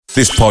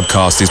This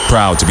podcast is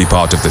proud to be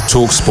part of the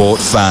TalkSport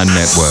Fan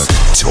Network.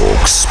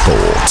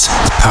 TalkSport.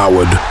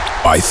 Powered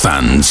by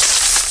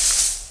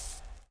fans.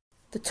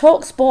 The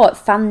TalkSport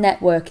Fan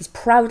Network is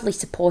proudly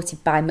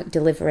supported by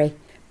McDelivery,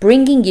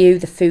 bringing you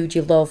the food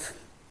you love.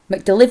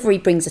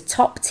 McDelivery brings a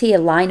top-tier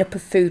lineup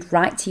of food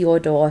right to your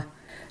door.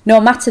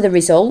 No matter the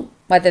result,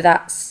 whether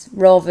that's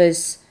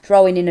Rovers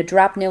throwing in a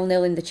drab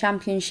 0-0 in the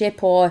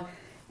Championship or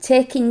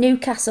taking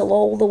Newcastle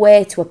all the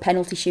way to a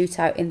penalty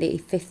shootout in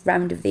the 5th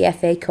round of the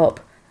FA Cup,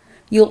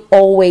 you'll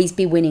always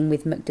be winning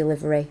with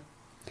McDelivery.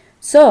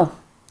 So,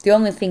 the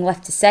only thing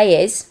left to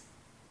say is,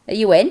 are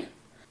you in?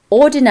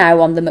 Order now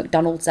on the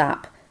McDonald's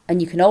app,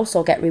 and you can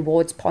also get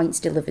rewards points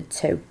delivered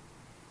too.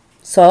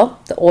 So,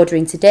 the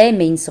ordering today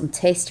means some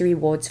tasty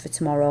rewards for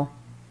tomorrow.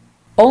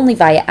 Only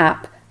via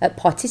app at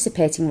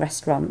participating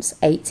restaurants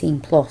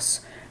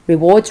 18+.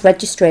 Rewards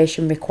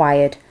registration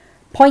required.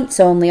 Points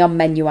only on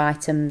menu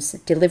items.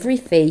 Delivery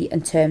fee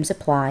and terms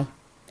apply.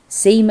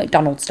 See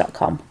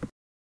mcdonalds.com.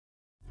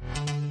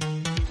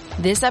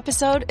 This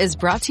episode is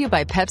brought to you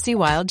by Pepsi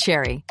Wild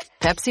Cherry.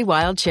 Pepsi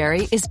Wild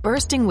Cherry is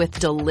bursting with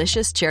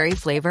delicious cherry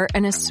flavor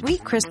and a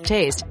sweet, crisp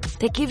taste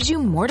that gives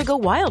you more to go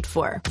wild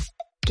for.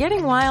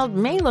 Getting wild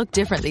may look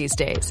different these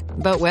days,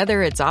 but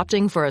whether it's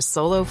opting for a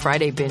solo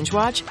Friday binge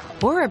watch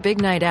or a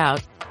big night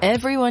out,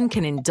 everyone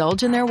can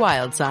indulge in their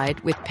wild side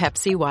with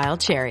Pepsi Wild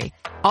Cherry.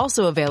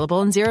 Also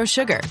available in Zero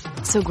Sugar.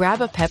 So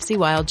grab a Pepsi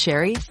Wild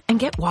Cherry and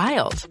get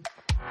wild.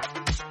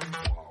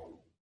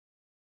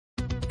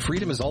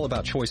 Freedom is all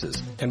about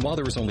choices, and while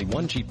there is only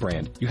one Jeep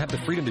brand, you have the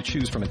freedom to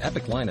choose from an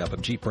epic lineup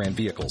of Jeep brand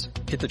vehicles.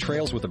 Hit the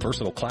trails with the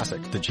versatile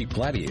classic, the Jeep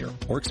Gladiator,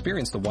 or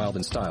experience the wild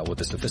and style with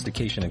the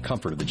sophistication and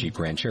comfort of the Jeep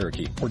Grand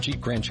Cherokee or Jeep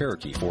Grand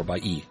Cherokee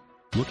 4xe.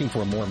 Looking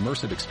for a more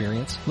immersive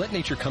experience? Let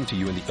nature come to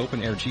you in the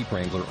open-air Jeep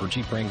Wrangler or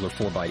Jeep Wrangler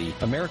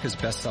 4xe, America's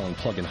best-selling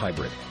plug-in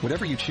hybrid.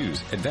 Whatever you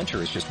choose,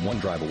 adventure is just one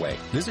drive away.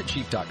 Visit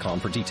Jeep.com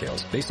for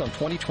details. Based on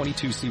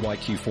 2022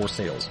 CYQ4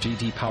 sales,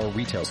 JD Power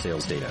retail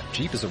sales data.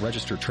 Jeep is a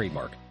registered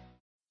trademark.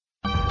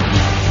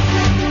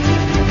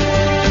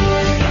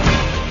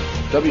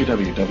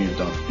 www.brfcs.com.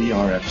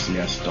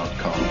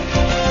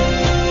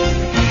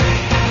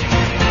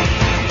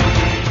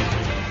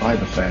 By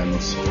the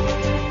fans,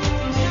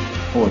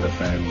 for the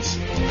fans,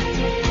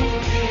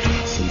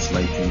 since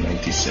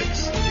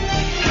 1996.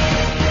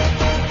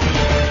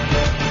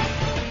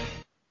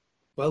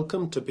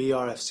 Welcome to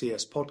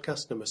BRFCS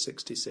podcast number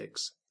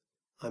 66.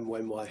 I'm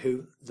Wen Wai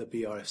Hu, the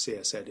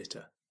BRFCS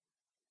editor.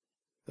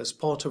 As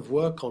part of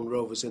work on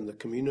Rovers in the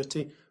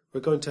community, we're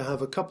going to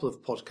have a couple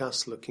of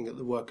podcasts looking at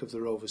the work of the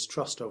Rovers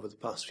Trust over the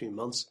past few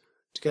months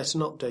to get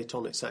an update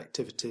on its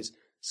activities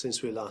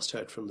since we last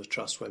heard from the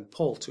Trust when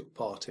Paul took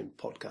part in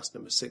podcast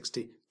number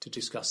 60 to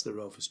discuss the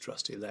Rovers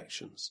Trust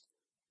elections.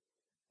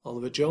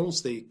 Oliver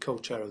Jones, the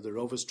co-chair of the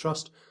Rovers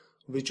Trust,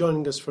 will be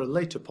joining us for a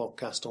later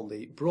podcast on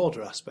the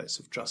broader aspects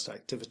of Trust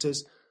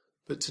activities,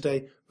 but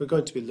today we're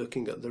going to be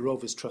looking at the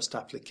Rovers Trust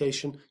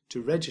application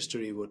to register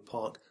Ewood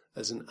Park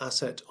as an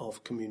asset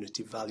of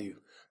community value.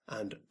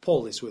 And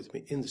Paul is with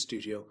me in the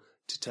studio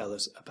to tell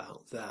us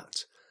about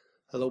that.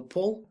 Hello,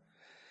 Paul.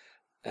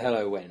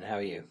 Hello, Wen. How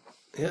are you?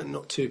 Yeah,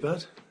 not too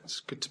bad.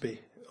 It's good to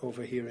be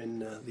over here in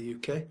the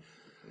UK.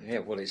 Yeah,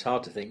 well, it's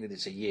hard to think that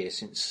it's a year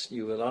since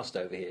you were last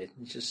over here. It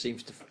just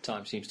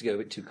time seems to go a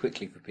bit too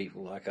quickly for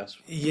people like us.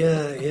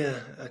 Yeah.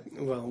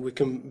 Well, we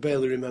can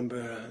barely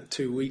remember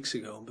 2 weeks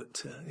ago,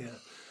 but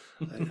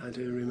I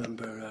do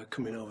remember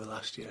coming over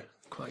last year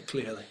quite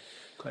clearly,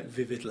 quite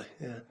vividly.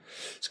 Yeah,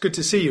 it's good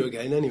to see you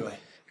again. Anyway.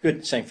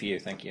 Good, same for you,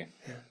 thank you.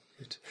 Yeah,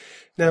 good.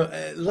 Now,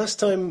 last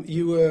time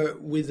you were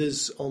with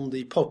us on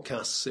the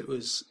podcasts, it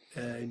was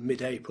in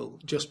mid-April,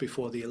 just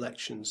before the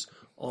elections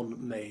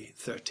on May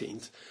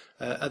 13th.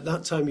 At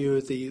that time, you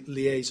were the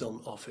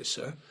liaison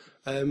officer.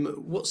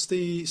 What's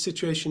the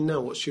situation now?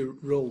 What's your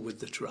role with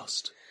the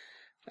Trust?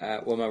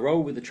 Well, my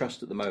role with the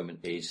Trust at the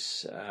moment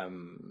is,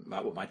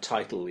 my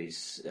title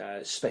is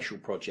Special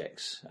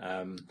Projects.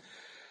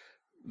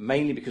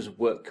 Mainly because of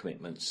work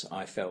commitments,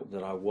 I felt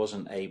that I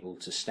wasn't able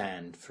to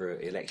stand for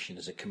election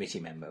as a committee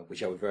member,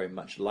 which I would very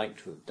much like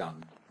to have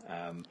done,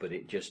 but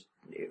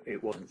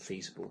it wasn't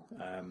feasible.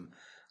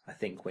 I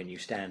think when you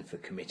stand for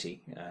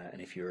committee, and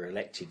if you're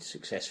elected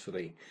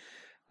successfully,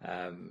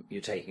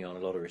 you're taking on a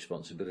lot of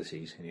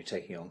responsibilities, and you're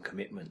taking on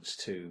commitments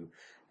to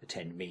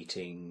attend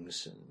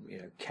meetings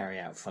and carry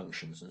out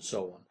functions and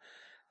so on.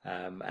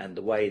 And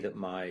the way that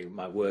my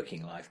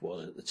working life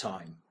was at the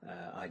time,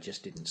 I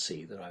just didn't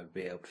see that I would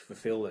be able to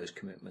fulfil those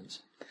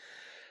commitments.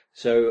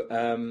 So,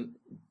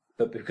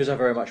 but because I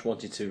very much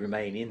wanted to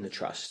remain in the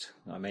Trust,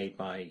 I made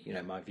my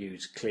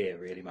views clear,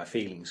 really, my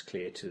feelings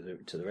clear to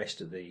the rest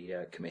of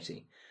the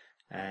committee.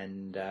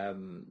 And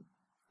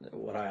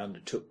what I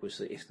undertook was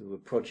that if there were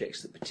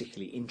projects that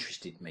particularly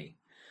interested me,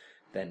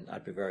 then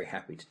I'd be very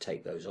happy to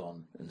take those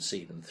on and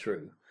see them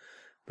through.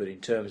 But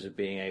in terms of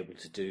being able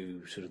to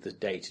do sort of the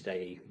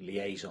day-to-day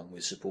liaison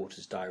with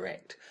supporters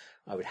direct,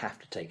 I would have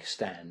to take a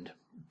stand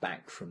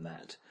back from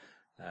that.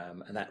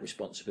 And that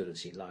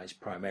responsibility lies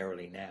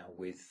primarily now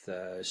with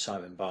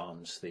Simon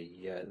Barnes,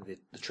 the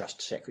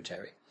Trust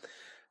Secretary.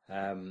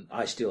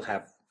 I still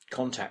have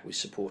contact with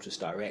Supporters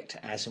Direct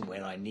as and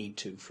when I need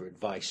to for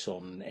advice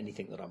on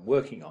anything that I'm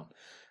working on,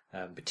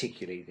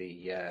 particularly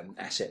the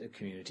asset of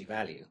community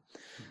value.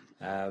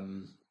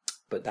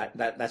 But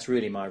that's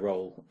really my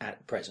role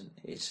at present,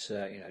 is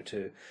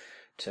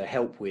to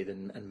help with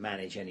and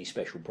manage any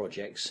special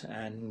projects,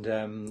 and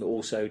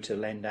also to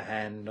lend a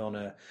hand on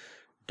a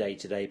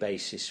day-to-day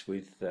basis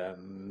with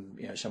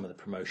some of the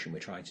promotion we're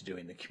trying to do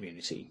in the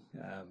community,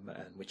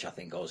 and which I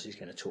think Oz is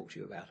going to talk to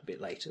you about a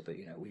bit later. But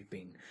we've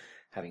been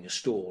having a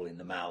stall in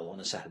the Mall on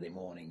a Saturday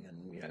morning,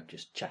 and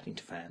just chatting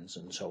to fans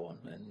and so on,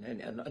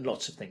 and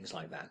lots of things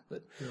like that.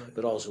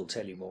 But Oz will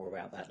tell you more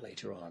about that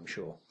later on, I'm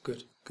sure.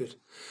 Good.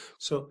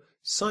 So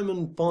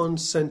Simon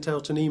Barnes sent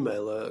out an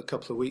email a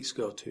couple of weeks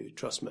ago to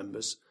Trust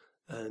members,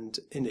 and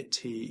in it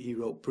he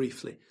wrote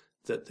briefly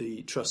that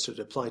the Trust had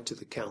applied to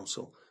the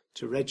Council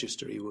to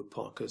register Ewood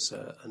Park as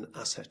an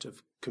asset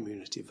of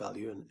community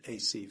value, an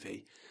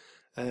ACV.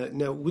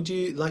 Now, would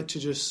you like to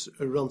just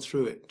run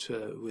through it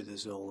with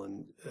us all?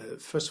 And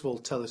first of all,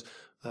 tell us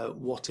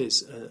what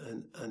is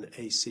an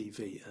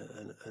ACV,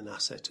 an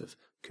asset of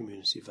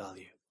community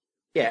value?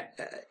 Yeah,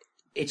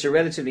 it's a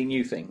relatively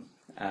new thing,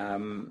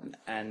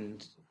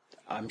 and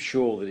I'm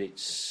sure that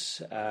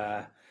it's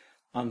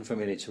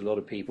unfamiliar to a lot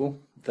of people.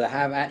 There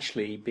have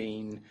actually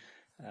been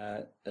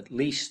there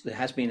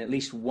has been at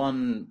least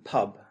one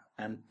pub,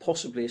 and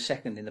possibly a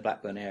second in the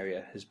Blackburn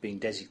area, has been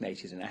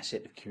designated an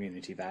asset of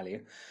community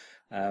value.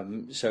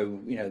 So,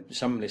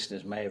 some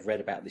listeners may have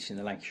read about this in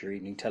the Lancashire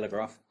Evening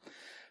Telegraph.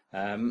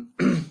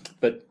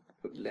 But,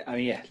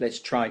 let's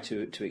try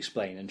to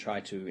explain and try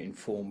to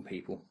inform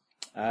people.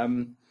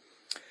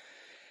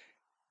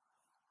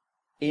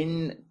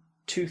 In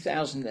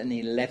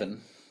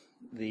 2011,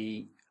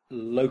 the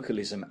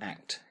Localism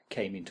Act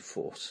came into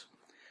force,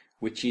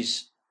 which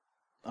is,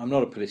 I'm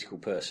not a political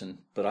person,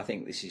 but I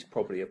think this is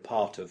probably a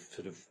part of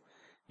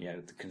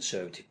the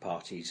Conservative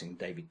parties and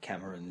David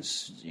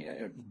Cameron's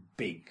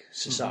big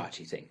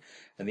society thing.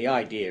 And the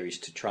idea is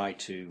to try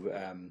to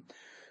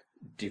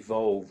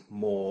devolve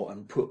more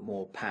and put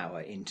more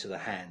power into the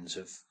hands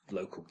of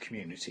local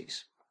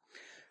communities.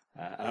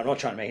 And I'm not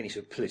trying to make any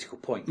sort of political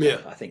point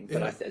there, I think,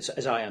 but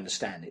as I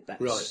understand it,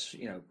 that's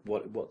right.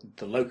 What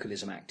the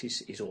Localism Act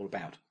is all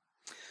about.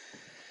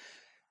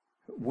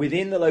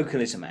 Within the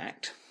Localism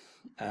Act,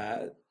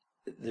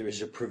 there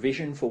is a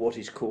provision for what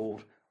is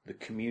called the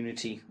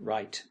community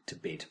right to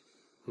bid.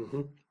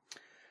 Mm-hmm.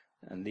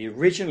 And the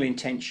original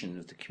intention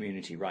of the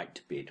community right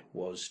to bid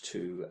was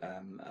to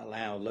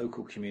allow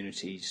local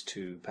communities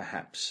to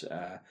perhaps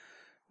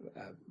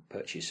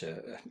purchase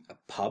a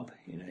pub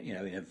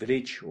in a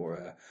village,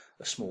 or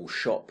a small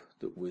shop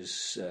that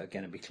was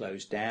going to be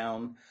closed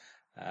down,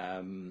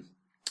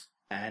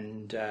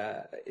 and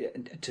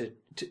to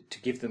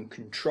give them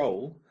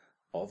control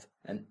of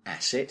an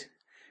asset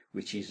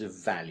which is of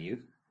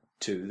value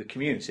to the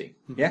community.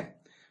 Mm-hmm. Yeah.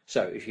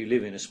 So if you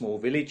live in a small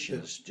village and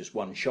there's just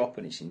one shop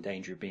and it's in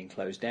danger of being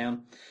closed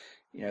down,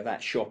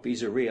 that shop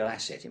is a real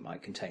asset. It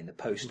might contain the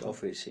post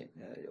office,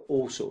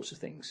 all sorts of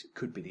things. It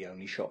could be the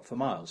only shop for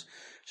miles.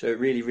 So it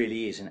really,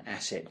 really is an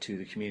asset to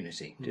the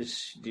community. Do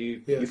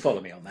you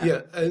follow me on that?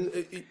 Yeah, and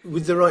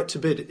with the right to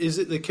bid, is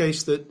it the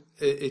case that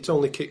it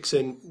only kicks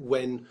in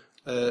when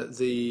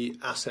the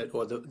asset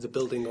or the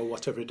building or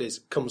whatever it is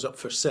comes up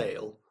for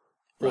sale,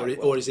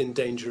 or is in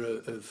danger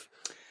of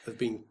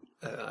being...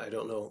 I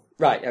don't know.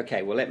 Right,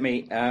 okay, well, let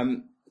me...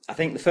 I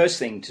think the first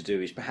thing to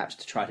do is perhaps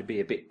to try to be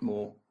a bit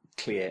more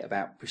clear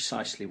about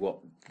precisely what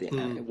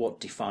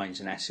defines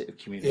an asset of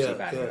community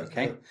value,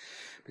 okay? Yeah.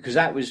 Because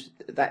that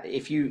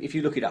if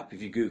you look it up,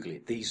 if you Google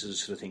it, these are the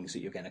sort of things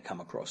that you're going to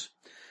come across.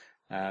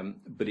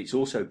 But it's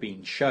also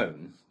been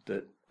shown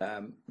that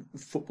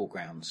football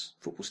grounds,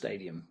 football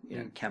stadium,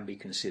 can be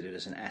considered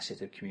as an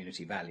asset of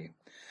community value.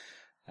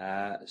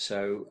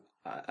 So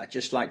I'd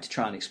just like to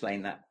try and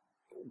explain that.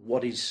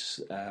 What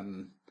is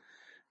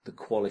the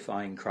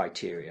qualifying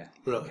criteria?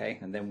 Right. Okay,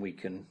 and then we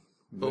can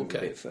move a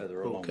bit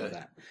further along with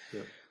that.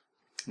 Yeah.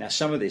 Now,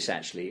 some of this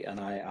actually, and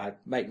I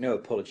make no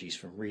apologies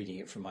for reading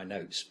it from my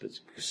notes, but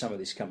because some of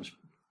this comes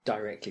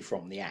directly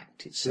from the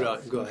Act itself.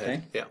 Right, go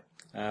ahead.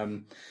 Yeah.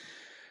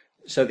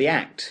 So the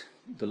Act,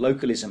 the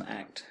Localism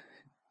Act,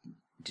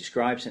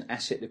 describes an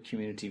asset of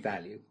community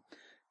value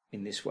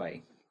in this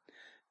way: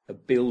 a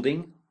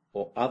building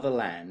or other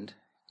land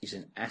is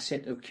an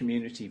asset of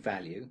community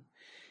value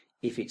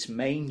if its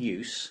main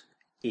use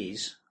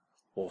is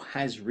or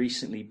has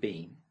recently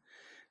been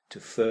to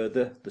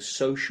further the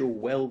social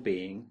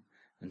well-being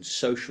and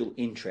social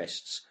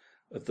interests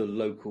of the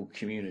local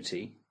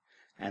community,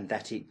 and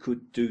that it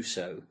could do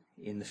so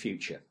in the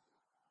future.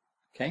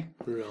 Okay?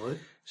 Right.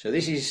 So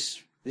this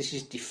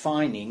is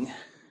defining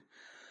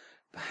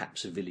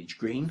perhaps a village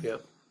green,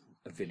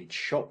 a village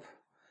shop,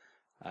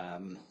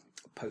 a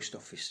post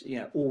office,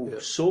 all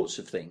sorts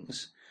of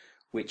things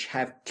which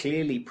have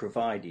clearly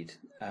provided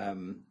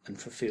and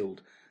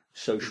fulfilled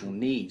social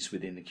needs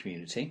within the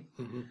community,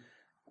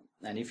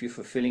 And if you're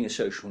fulfilling a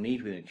social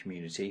need within a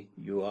community,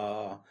 you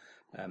are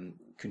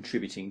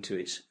contributing to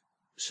its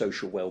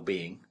social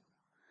well-being.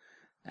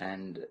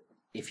 And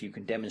if you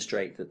can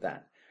demonstrate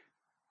that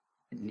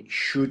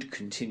should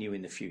continue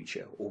in the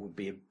future, or would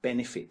be a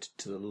benefit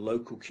to the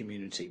local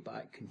community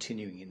by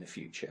continuing in the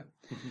future,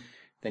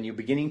 then you're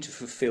beginning to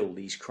fulfill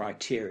these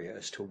criteria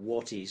as to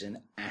what is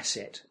an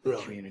asset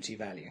of community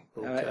value.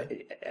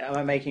 Okay. Am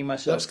I making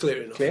myself That's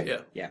clear enough.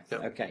 clear? Yeah.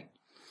 Okay.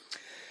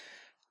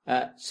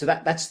 So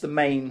that's the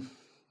main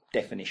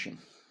definition.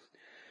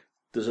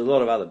 There's a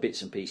lot of other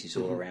bits and pieces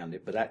all around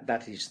it, but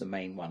that is the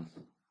main one.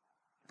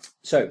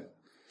 So,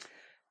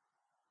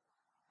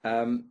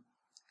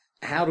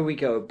 how do we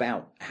go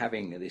about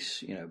having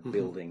this,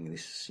 building,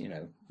 this,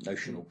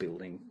 notional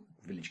building,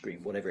 village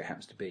green, whatever it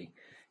happens to be,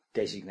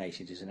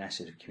 designated as an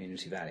asset of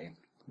community value?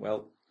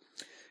 Well,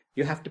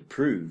 you have to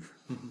prove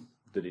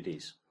that it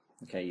is.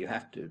 Okay, you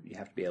have to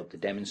be able to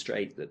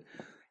demonstrate that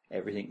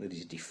everything that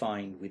is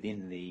defined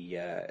within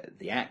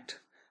the Act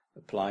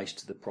applies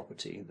to the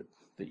property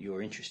that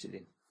you're interested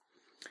in.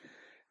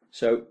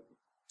 So,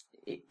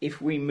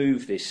 if we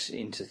move this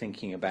into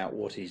thinking about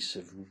what is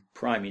of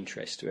prime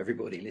interest to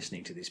everybody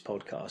listening to this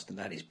podcast, and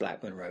that is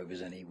Blackburn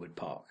Rovers and Ewood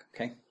Park,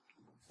 okay?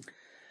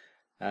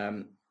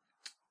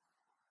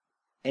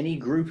 Any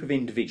group of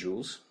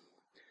individuals,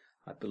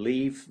 I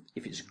believe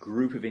if it's a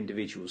group of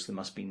individuals, there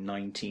must be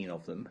 19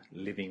 of them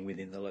living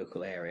within the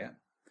local area,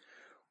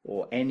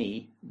 or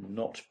any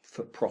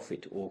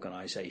not-for-profit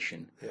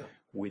organisation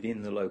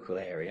within the local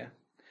area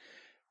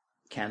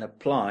can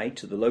apply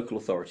to the local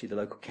authority, the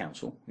local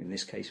council, in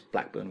this case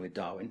Blackburn with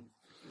Darwen,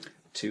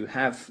 to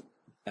have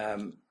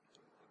the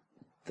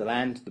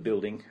land, the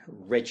building,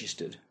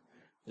 registered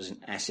as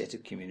an asset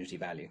of community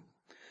value.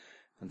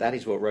 And that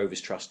is what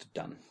Rovers Trust have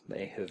done.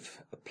 They have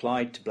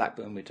applied to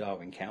Blackburn with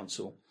Darwen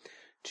Council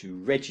to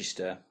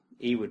register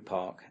Ewood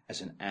Park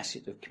as an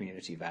asset of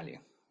community value.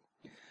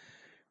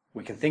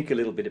 We can think a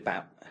little bit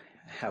about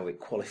how it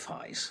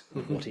qualifies,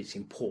 what its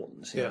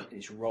importance,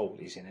 its role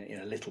is in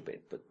a little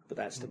bit, but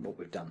that's what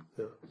we've done.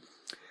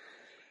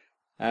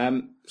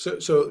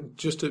 So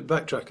just to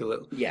backtrack a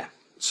little. Yeah.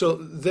 So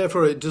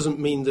therefore it doesn't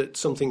mean that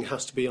something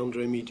has to be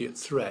under immediate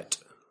threat.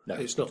 No.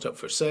 It's not up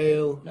for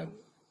sale. No.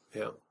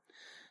 Yeah.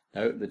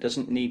 No, there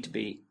doesn't need to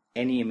be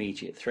any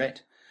immediate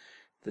threat.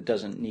 There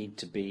doesn't need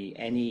to be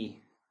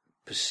any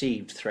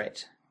perceived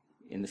threat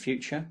in the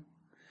future.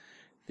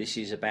 This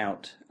is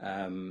about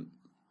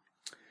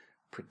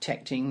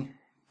protecting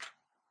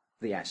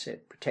the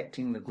asset,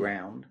 protecting the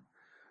ground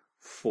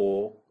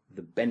for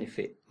the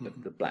benefit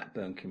of the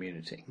Blackburn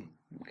community.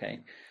 Okay,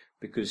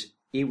 because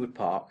Ewood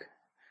Park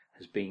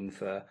has been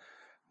for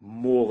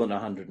more than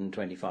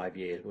 125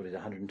 years, what is it,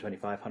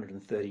 125,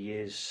 130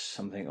 years,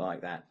 something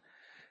like that,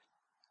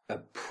 a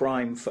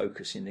prime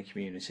focus in the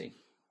community.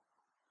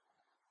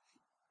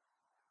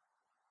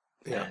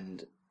 Yeah.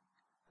 And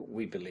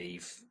we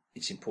believe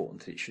it's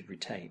important that it should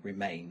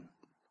remain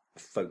a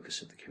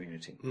focus of the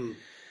community.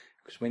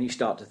 Because when you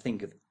start to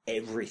think of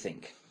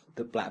everything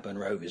that Blackburn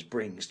Rovers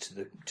brings to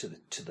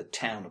the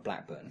town of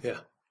Blackburn,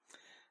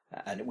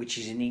 and which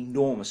is an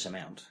enormous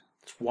amount.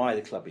 That's why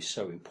the club is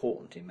so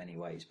important in many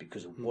ways,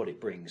 because of what it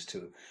brings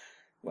to.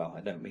 Well,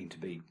 I don't mean to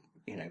be,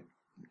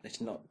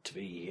 it's not to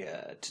be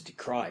to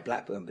decry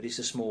Blackburn, but it's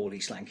a small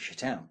East Lancashire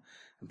town,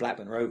 and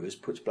Blackburn Rovers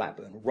puts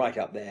Blackburn right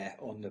up there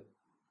on the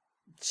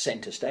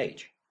centre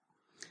stage.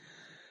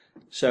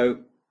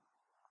 So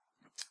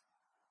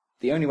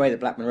the only way that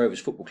Blackburn Rovers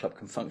Football Club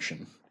can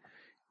function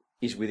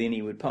is within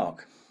Ewood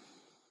Park.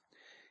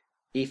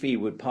 If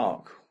Ewood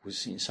Park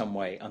was in some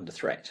way under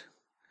threat,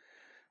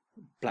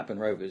 Blackburn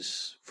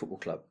Rovers Football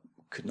Club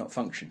could not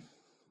function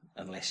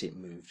unless it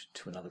moved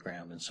to another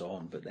ground and so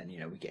on. But then,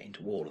 we get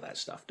into all of that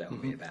stuff,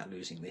 don't we, about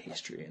losing the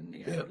history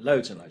and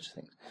loads and loads of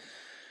things.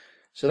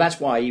 So that's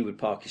why Ewood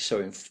Park is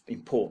so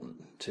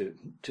important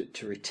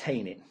to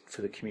retain it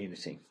for the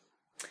community.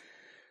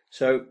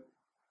 So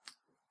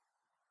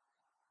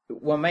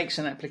one makes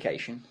an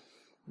application.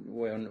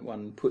 When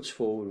one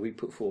we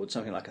put forward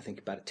something like, I think,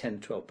 about a 10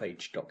 to 12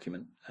 page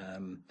document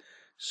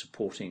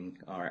supporting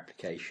our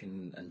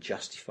application and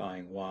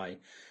justifying why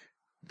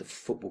the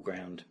football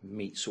ground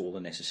meets all the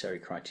necessary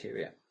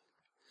criteria.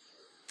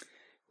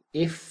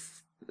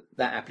 If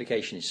that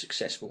application is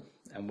successful,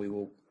 and we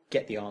will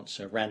get the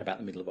answer around about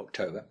the middle of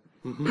October,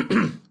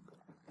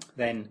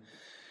 then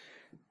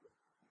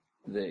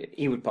the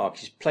Ewood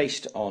Park is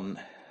placed on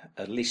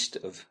a list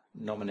of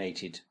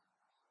nominated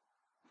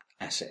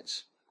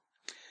assets,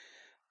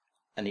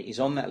 and it is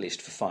on that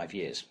list for 5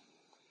 years.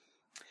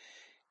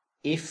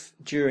 If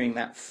during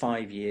that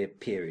 5-year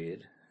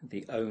period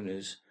the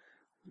owners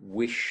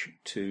wish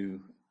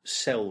to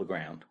sell the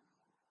ground,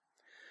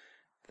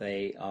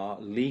 they are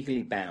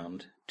legally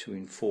bound to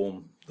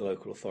inform the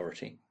local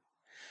authority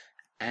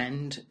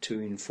and to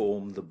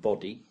inform the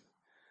body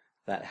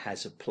that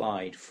has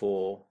applied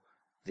for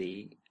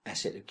the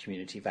asset of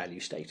community value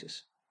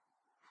status.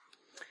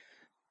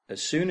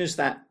 As soon as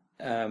that,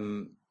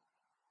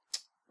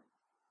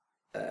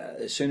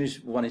 as soon as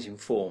one is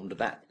informed,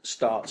 that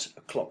starts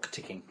a clock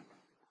ticking.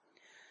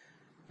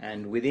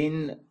 And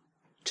within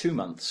 2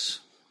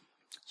 months,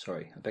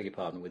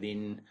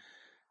 within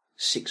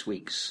 6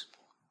 weeks,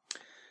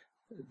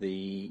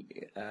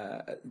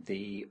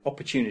 the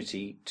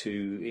opportunity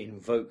to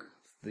invoke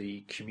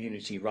the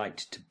community right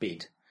to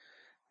bid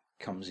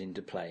comes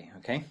into play.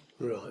 Okay.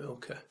 Right.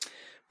 Okay.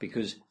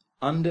 Because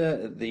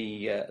under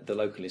the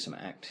Localism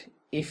Act,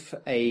 if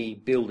a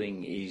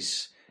building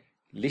is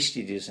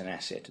listed as an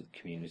asset of the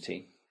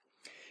community,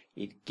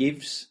 it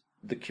gives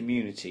the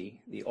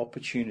community the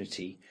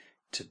opportunity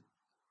to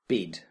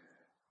bid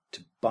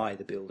to buy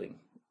the building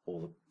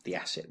or the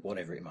asset,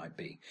 whatever it might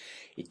be.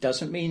 It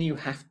doesn't mean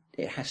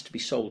it has to be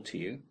sold to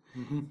you.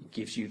 Mm-hmm. It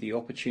gives you the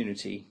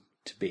opportunity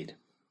to bid.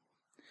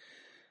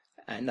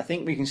 And I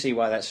think we can see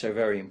why that's so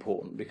very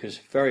important, because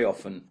very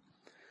often,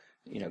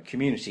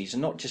 communities are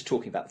not just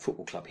talking about the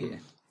football club here.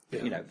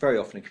 Yeah. Very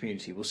often a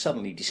community will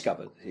suddenly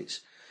discover that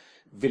its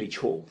village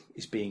hall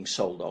is being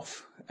sold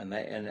off, and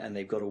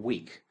they've got a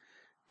week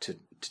to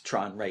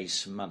try and raise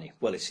some money.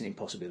 Well, it's an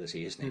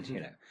impossibility, isn't it?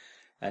 Mm-hmm.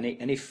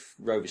 And if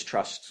Rovers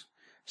Trust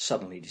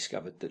suddenly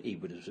discovered that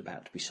Ewood was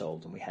about to be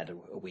sold, and we had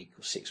a week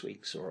or 6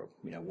 weeks or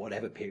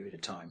whatever period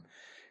of time,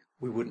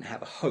 we wouldn't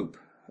have a hope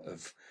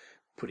of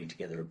putting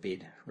together a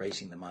bid,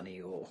 raising the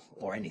money, or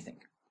anything.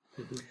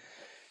 Mm-hmm.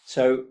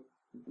 So,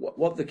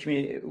 what the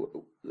community,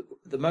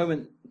 the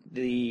moment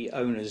the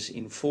owners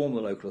inform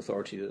the local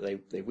authority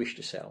that they wish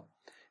to sell,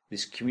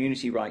 this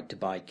community right to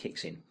buy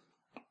kicks in,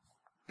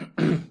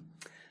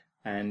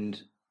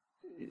 and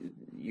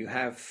you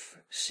have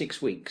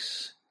 6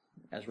 weeks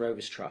as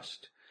Rovers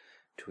Trust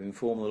to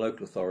inform the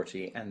local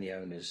authority and the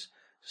owners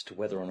as to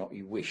whether or not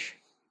you wish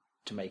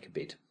to make a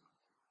bid,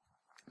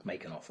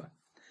 make an offer.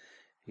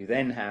 You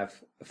then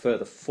have a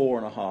further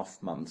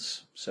 4.5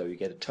 months, so you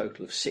get a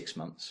total of 6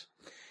 months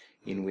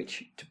in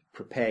which to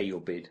prepare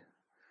your bid,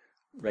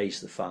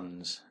 raise the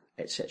funds,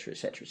 etc.,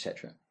 etc.,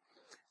 etc.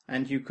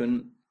 And you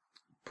can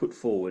put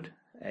forward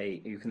a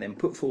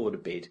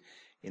bid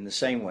in the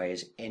same way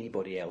as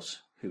anybody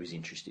else who is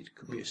interested. It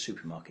could be a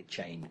supermarket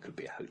chain, it could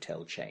be a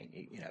hotel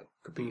chain,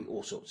 could be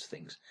all sorts of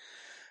things.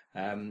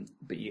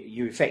 But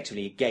you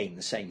effectively gain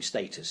the same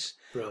status,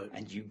 right,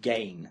 and you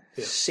gain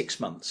 6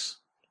 months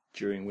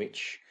during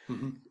which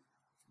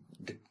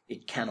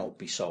it cannot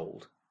be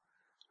sold,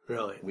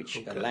 right? Which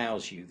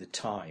allows you the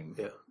time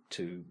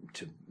to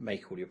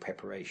make all your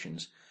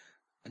preparations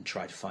and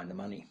try to find the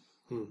money.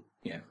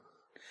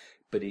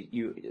 But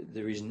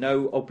there is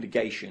no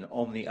obligation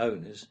on the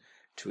owners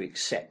to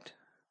accept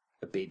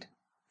a bid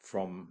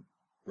from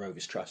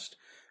Rovers Trust,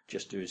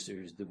 just as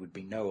there would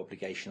be no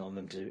obligation on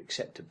them to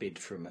accept a bid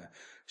from a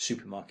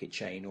supermarket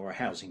chain or a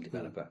housing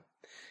developer.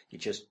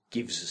 It just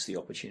gives us the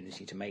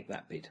opportunity to make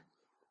that bid.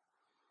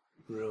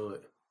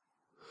 Right.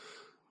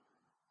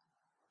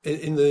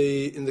 In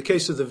the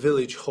case of the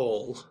village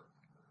hall,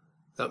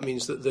 that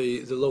means that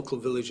the local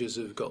villagers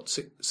have got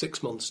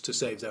 6 months to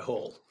save their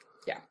hall.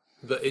 Yeah.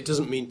 But it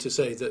doesn't mean to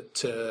say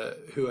that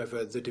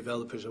whoever the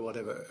developers or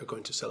whatever are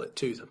going to sell it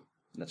to them.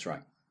 That's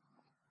right.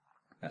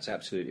 That's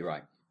absolutely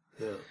right.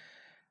 Yeah.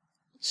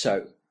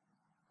 So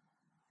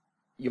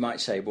you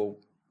might say, well,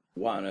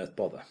 why on earth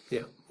bother?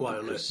 Yeah. Why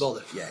on earth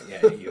bother? Yeah.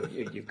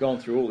 You've gone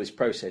through all this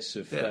process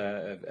of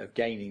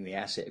gaining the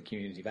asset of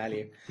community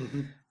value.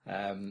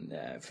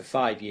 Mm-hmm. For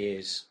 5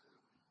 years,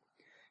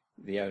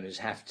 the owners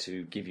have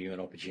to give you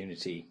an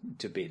opportunity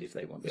to bid if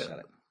they want to sell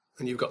it.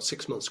 And you've got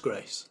 6 months'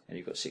 grace.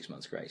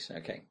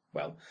 Okay.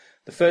 Well,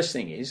 the first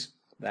thing is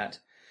that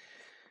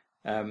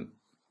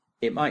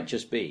it might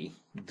just be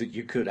that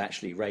you could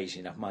actually raise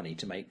enough money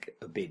to make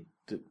a bid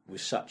that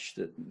was such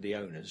that the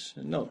owners,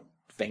 not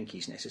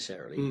Venky's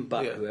necessarily,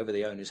 but whoever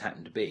the owners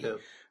happen to be,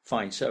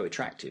 find so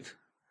attractive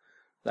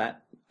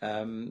that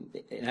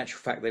in actual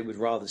fact they would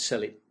rather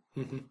sell it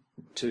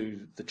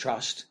to the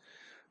trust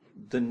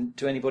than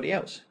to anybody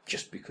else,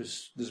 just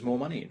because there's more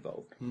money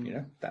involved.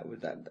 That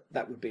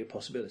would be a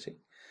possibility.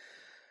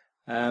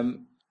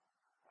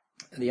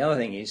 The other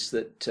thing is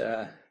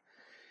that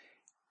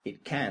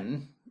it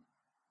can,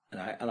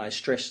 and I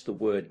stress the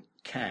word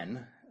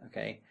can,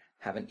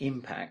 have an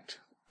impact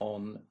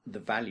on the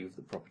value of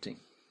the property.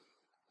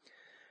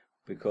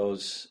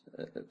 Because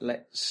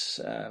let's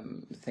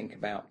think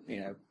about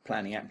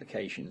planning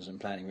applications and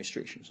planning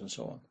restrictions and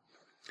so on.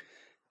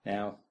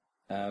 Now,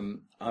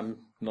 I'm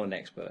not an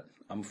expert.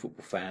 I'm a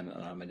football fan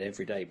and I'm an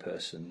everyday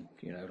person,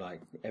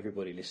 like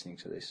everybody listening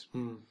to this.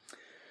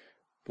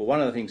 But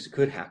one of the things that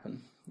could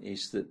happen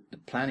is that the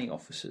planning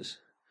officers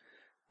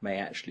may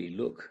actually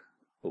look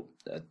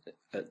at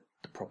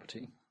the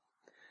property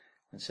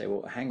and say,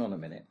 well, hang on a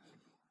minute.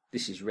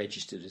 This is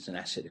registered as an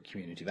asset of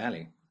community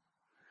value.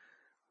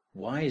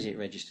 Why is it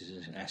registered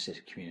as an asset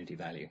of community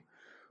value?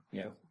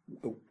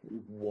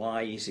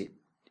 Why is it,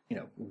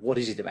 what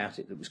is it about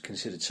it that was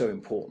considered so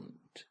important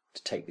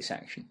to take this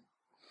action?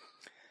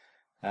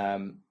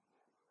 And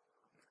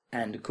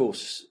of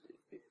course,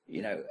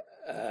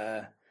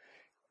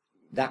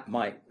 that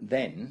might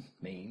then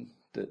mean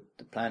that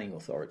the planning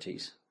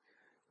authorities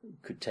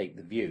could take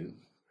the view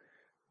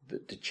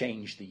that to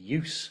change the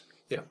use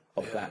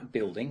of that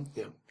building,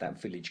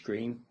 that village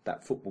green,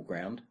 that football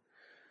ground,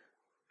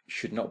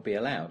 should not be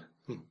allowed.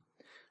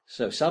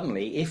 So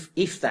suddenly,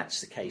 if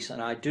that's the case,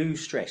 and I do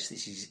stress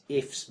this is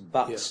ifs,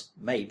 buts,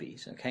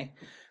 maybes, okay?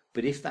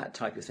 But if that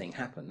type of thing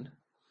happened,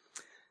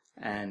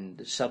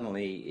 and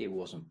suddenly it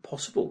wasn't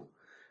possible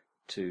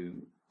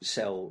to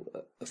sell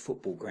a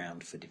football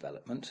ground for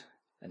development,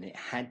 and it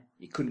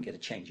couldn't get a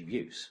change of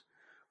use,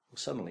 well,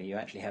 suddenly you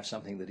actually have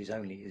something that is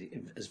only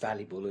as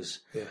valuable as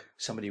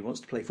somebody who wants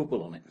to play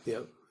football on it.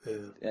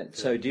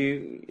 So do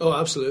you... Oh,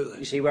 absolutely.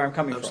 You see where I'm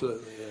coming from?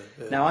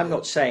 Absolutely, Now, I'm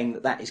not saying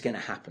that is going to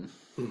happen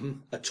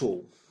at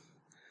all,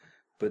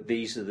 but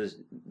these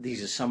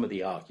are some of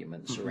the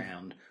arguments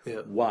around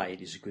why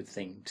it is a good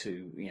thing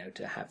to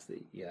have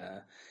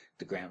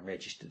the ground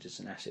registered as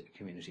an asset of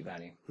community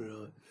value.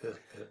 Right.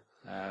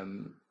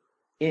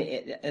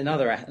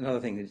 Another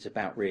thing that it's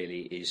about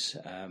really is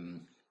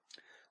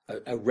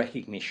a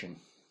recognition,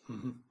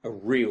 a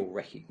real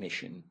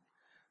recognition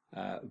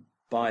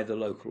by the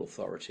local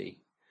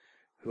authority,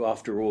 who,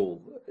 after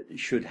all,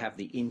 should have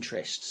the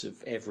interests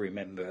of every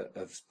member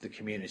of the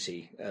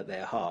community at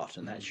their heart,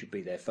 and that should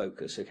be their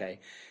focus. Okay,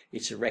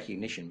 it's a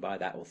recognition by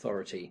that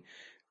authority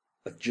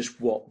of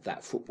just what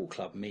that football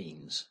club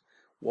means,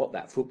 what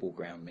that football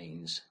ground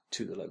means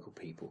to the local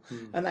people.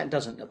 And that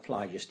doesn't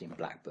apply just in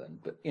Blackburn,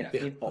 but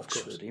in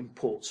Oxford, in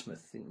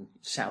Portsmouth, in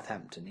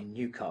Southampton, in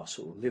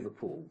Newcastle,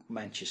 Liverpool,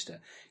 Manchester.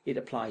 It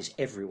applies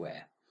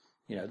everywhere.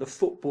 The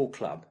football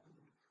club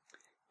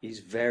is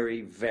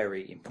very,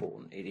 very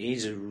important. It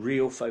is a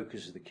real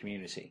focus of the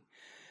community.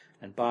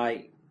 And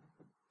by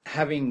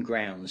having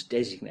grounds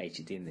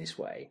designated in this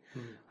way,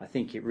 I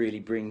think it really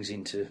brings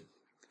into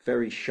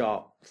very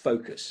sharp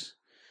focus,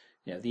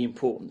 the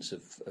importance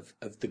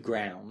of the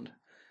ground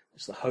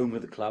as the home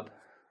of the club,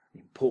 the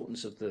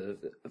importance of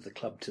the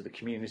club to the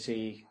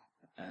community,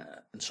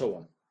 and so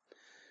on.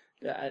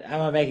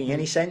 Am I making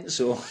any sense?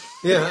 Or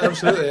Yeah,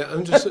 absolutely.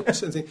 I'm just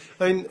thinking.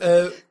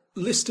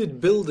 Listed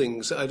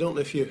buildings, I don't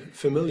know if you're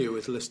familiar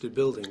with listed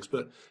buildings,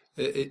 but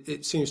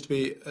it seems to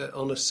be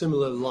on a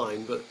similar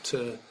line, but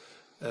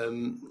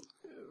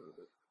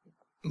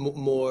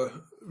more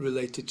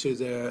related to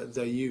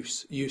their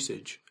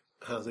usage,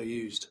 how they're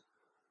used.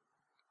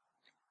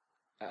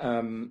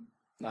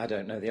 I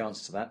don't know the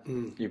answer to that.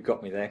 You've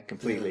got me there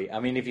completely. Yeah. I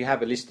mean, if you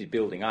have a listed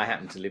building, I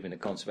happen to live in a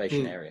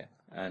conservation area,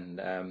 and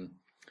there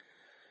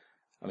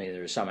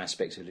are some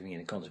aspects of living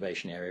in a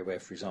conservation area where,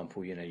 for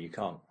example, you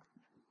can't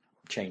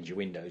change your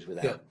windows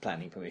without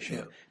planning permission.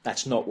 Yeah.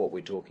 That's not what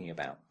we're talking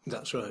about.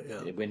 That's right,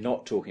 We're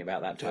not talking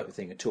about that type of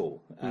thing at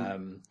all.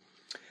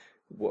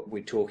 What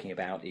we're talking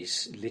about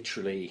is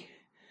literally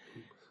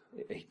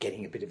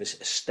getting a bit of a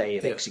stay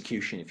of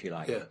execution, if you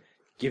like,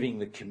 giving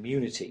the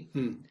community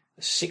a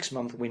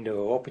 6-month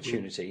window of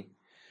opportunity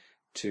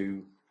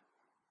to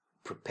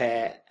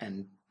prepare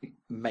and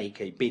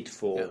make a bid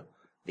for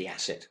the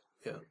asset.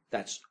 Yeah.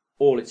 That's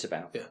all it's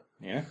about.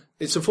 Yeah.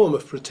 It's a form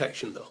of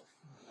protection, though.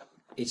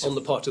 It's on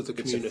the part of the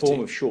community. It's a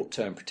form of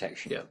short-term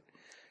protection.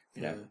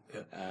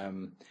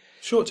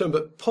 Short-term,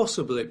 but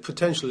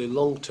potentially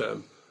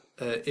long-term,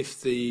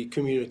 if the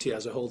community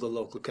as a whole, the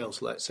local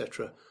council,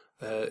 etc.,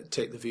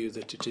 take the view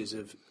that it is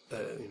of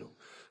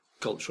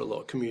cultural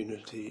or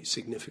community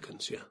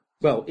significance. Yeah.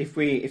 Well, if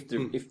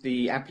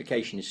the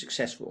application is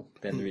successful,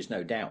 then there is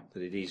no doubt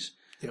that it is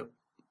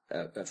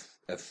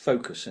a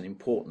focus and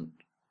important,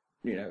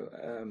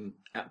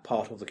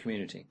 part of the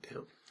community.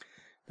 Yeah.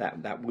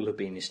 That will have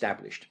been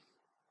established.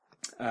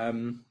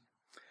 The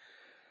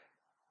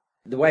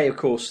way, of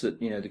course, that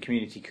the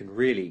community can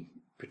really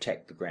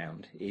protect the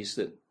ground is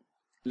that,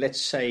 let's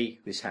say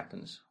this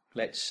happens.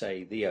 Let's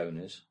say the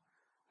owners,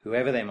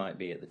 whoever they might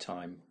be at the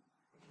time,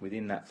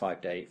 within that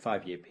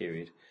 5-year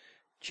period,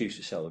 choose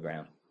to sell the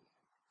ground,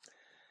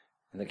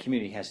 and the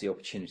community has the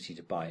opportunity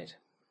to buy it.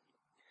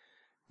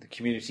 The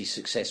community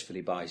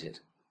successfully buys it.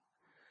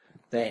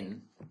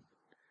 Then,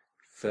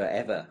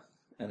 forever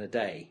and a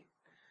day,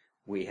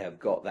 we have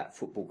got that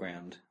football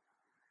ground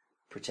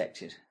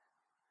protected,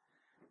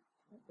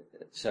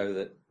 so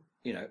that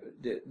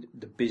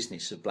the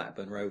business of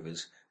Blackburn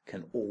Rovers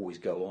can always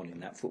go on in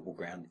that football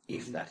ground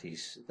if that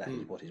is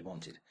what is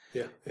wanted.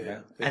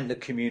 And the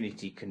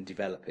community can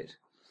develop it.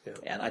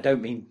 And I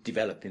don't mean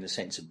develop in the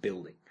sense of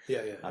building.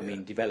 I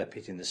mean develop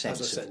it in the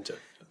sense of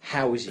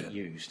how is it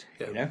used.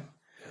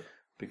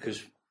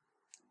 Because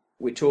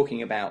we're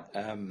talking about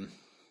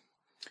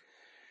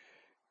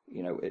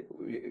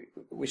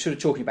we're sort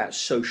of talking about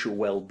social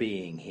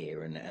well-being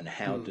here, and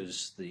how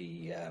does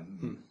the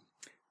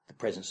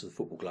presence of the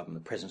football club and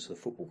the presence of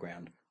the football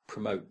ground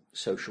promote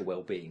social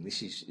well-being.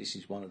 This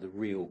is one of the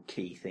real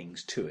key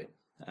things to it.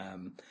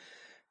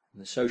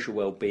 The social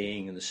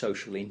well-being and the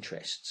social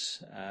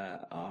interests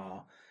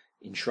are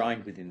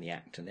enshrined within the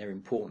Act, and they're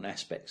important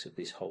aspects of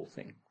this whole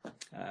thing.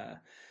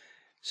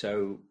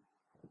 So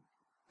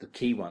the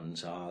key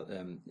ones are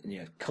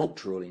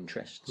cultural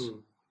interests,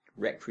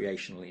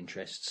 recreational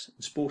interests,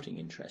 and sporting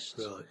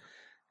interests.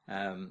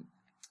 Right.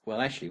 Well,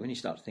 actually, when you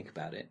start to think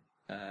about it,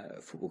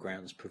 football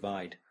grounds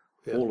provide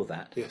all of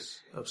that. Yes,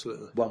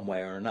 absolutely. One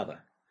way or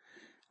another.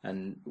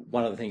 And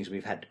one of the things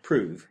we've had to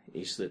prove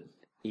is that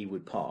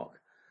Ewood Park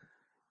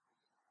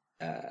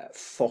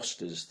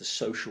fosters the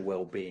social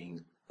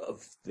well-being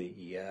of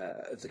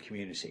the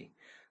community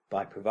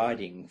by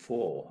providing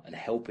for and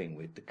helping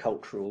with the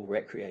cultural,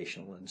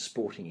 recreational and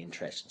sporting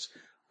interests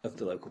of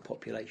the local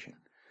population.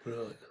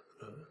 Right.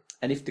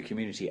 And if the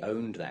community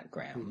owned that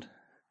ground,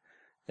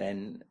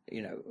 then,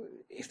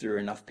 if there are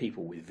enough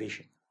people with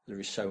vision, there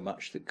is so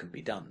much that can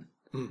be done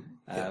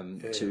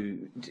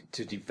to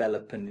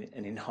develop and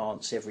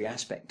enhance every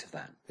aspect of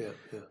that.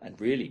 And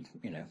really,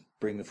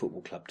 bring the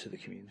football club to the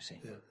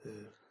community.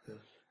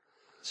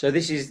 So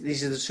this is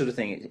the sort of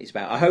thing it's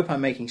about. I hope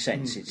I'm making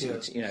sense.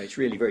 It's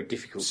really very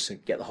difficult to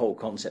get the whole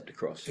concept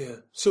across. Yeah.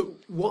 So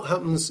what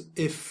happens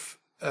if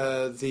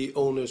the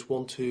owners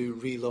want to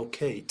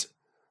relocate?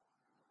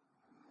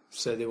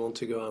 Say they want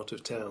to go out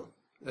of town,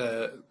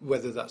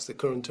 whether that's the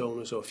current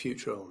owners or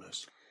future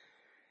owners.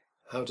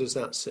 How does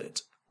that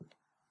sit?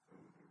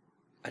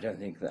 I don't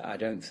think the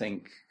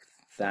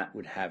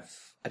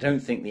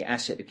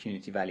asset of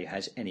community value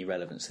has any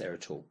relevance there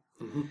at all.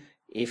 Mm-hmm.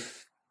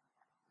 If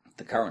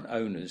the current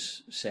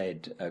owners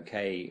said,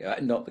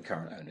 not the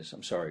current owners,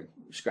 I'm sorry,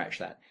 scratch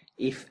that.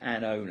 If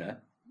an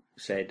owner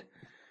said,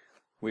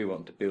 we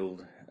want to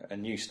build a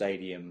new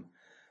stadium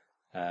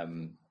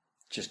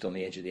just on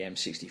the edge of the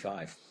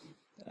M65,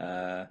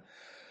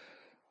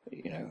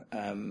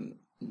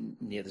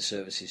 near the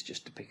services,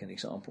 just to pick an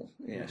example,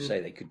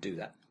 say they could do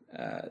that.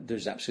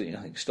 There's absolutely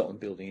nothing to stop them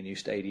building a new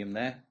stadium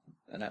there,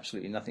 and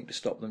absolutely nothing to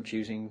stop them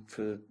choosing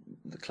for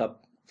the club,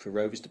 for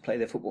Rovers, to play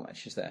their football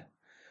matches there.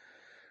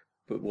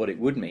 But what it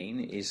would mean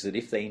is that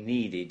if they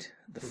needed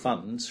the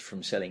funds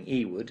from selling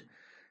Ewood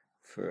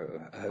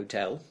for a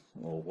hotel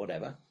or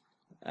whatever,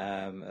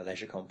 a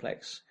leisure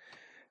complex,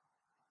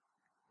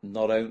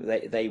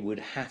 they would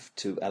have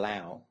to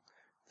allow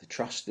the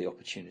trust the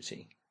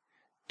opportunity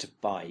to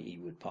buy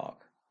Ewood Park.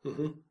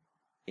 Mm-hmm.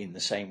 In the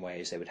same way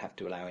as they would have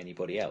to allow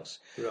anybody else.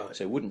 Right.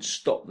 So it wouldn't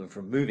stop them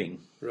from moving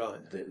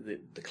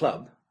the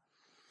club,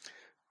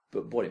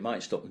 but what it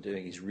might stop them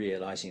doing is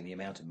realising the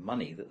amount of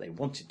money that they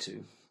wanted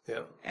to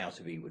out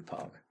of Ewood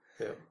Park,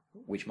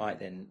 which might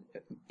then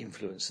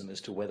influence them as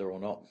to whether or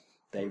not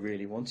they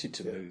really wanted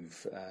to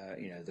move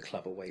the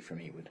club away from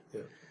Ewood.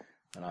 Yeah.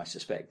 And I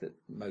suspect that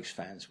most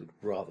fans would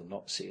rather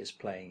not see us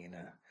playing in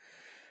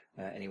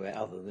anywhere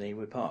other than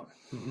Ewood Park.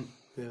 Mm-hmm.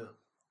 Yeah.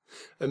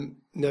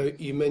 Now,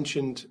 you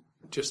mentioned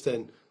just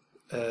then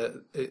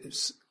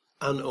it's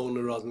an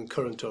owner rather than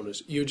current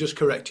owners. You're just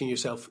correcting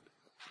yourself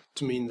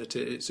to mean that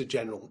it's a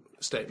general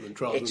statement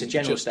rather than... It's a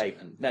general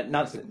statement.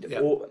 Nothing.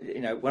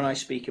 Yeah. When I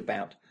speak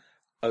about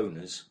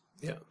owners,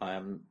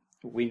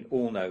 we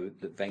all know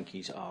that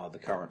Venky's are the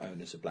current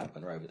owners of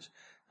Blackburn Rovers,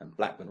 and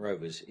Blackburn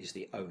Rovers is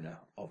the owner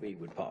of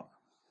Ewood Park.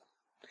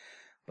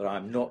 But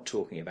I'm not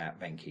talking about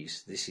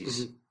Venky's. This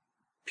is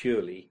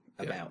purely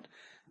about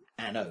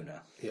an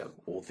owner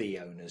or the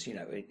owners.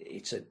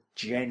 It's a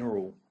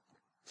general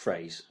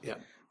phrase. Yeah.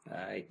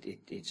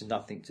 It's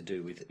nothing to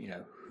do with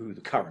who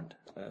the current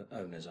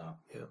owners are.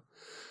 Yeah.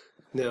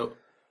 Now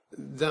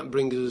that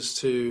brings us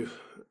to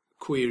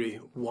query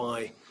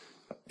why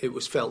it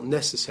was felt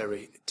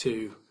necessary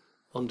to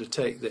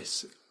undertake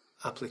this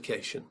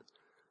application.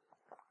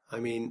 I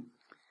mean,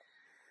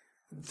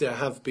 there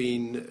have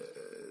been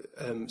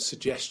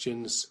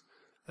suggestions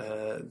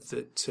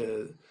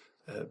that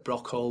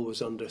Brockhall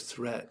was under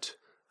threat,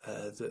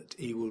 that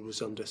Ewood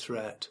was under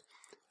threat.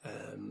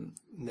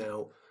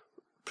 Now,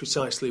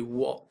 precisely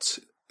what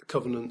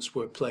covenants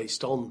were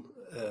placed on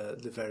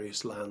the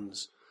various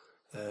lands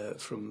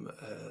from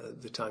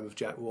the time of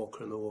Jack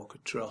Walker and the Walker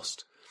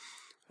Trust,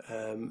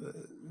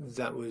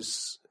 that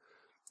was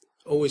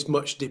always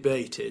much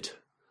debated,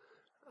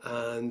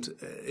 and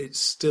it's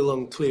still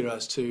unclear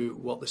as to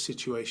what the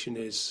situation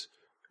is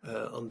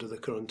under the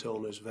current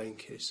owners,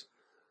 Venky's.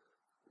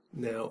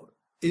 Now,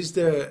 is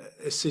there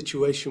a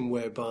situation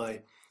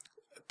whereby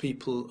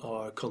people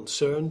are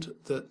concerned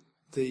that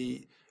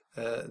the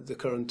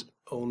current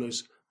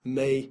owners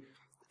may,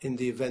 in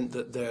the event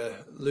that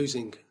they're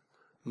losing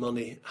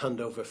money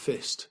hand over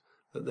fist,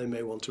 that they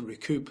may want to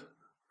recoup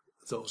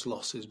those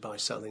losses by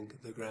selling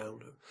the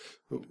ground?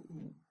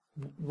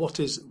 What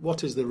is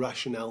the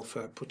rationale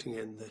for putting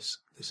in this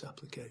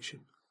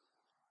application?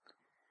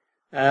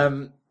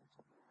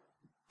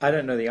 I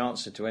don't know the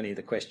answer to any of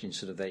the questions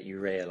that you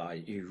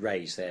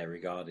raise there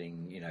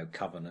regarding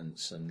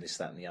covenants and this,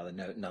 that, and the other.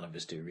 No, none of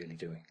us do really.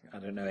 I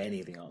don't know any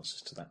of the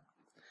answers to that.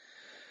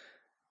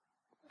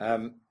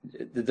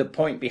 The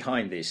point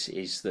behind this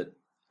is that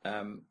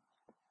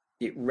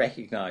it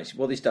recognises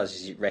what this does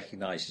is it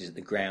recognises that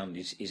the ground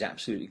is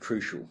absolutely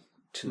crucial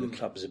to the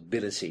club's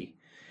ability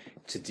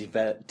to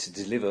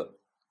deliver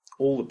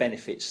all the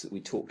benefits that we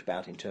talked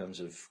about in terms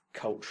of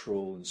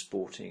cultural and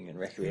sporting and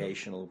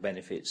recreational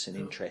benefits and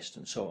interest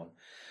and so on.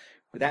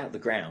 Without the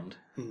ground,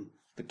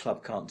 the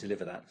club can't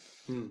deliver that.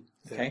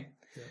 Okay?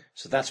 Yeah.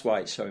 So that's why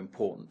it's so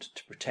important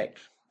to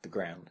protect the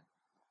ground.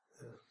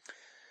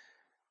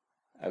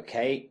 Yeah.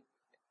 Okay,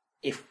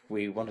 if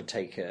we want to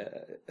take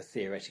a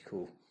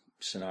theoretical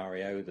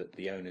scenario that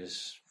the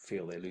owners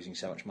feel they're losing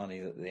so much money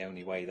that the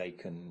only way they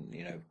can,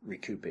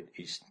 recoup it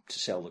is to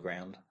sell the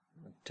ground,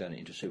 turn it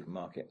into a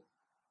supermarket,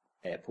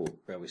 airport,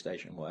 railway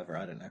station, whatever,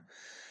 I don't know.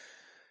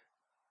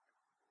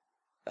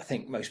 I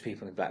think most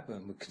people in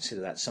Blackburn would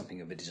consider that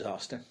something of a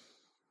disaster.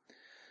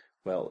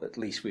 Well, at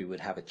least we would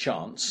have a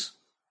chance,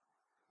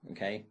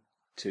 okay,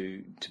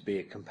 to be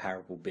a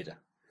comparable bidder.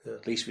 Yeah.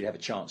 At least we'd have a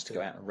chance to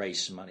go out and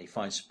raise some money,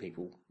 find some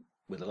people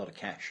with a lot of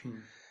cash,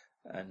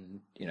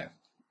 and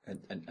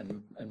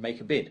make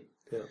a bid.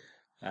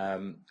 Yeah.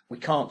 We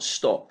can't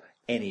stop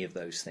any of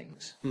those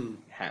things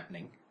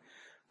happening,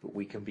 but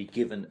we can be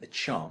given a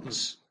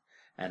chance.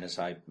 And as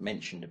I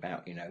mentioned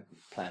about,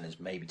 planners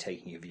maybe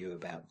taking a view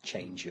about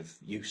change of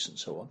use and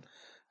so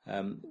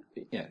on,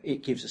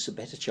 it gives us a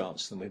better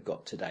chance than we've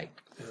got today.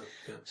 Yeah,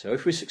 yeah. So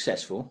if we're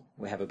successful,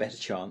 we have a better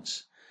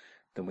chance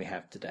than we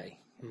have today.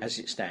 As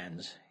it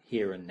stands,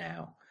 here and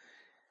now,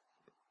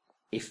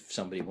 if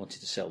somebody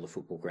wanted to sell the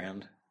football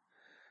ground,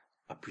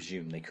 I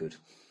presume they could.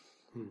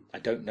 I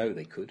don't know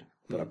they could,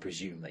 but I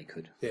presume they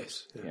could.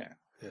 Yes. Yeah.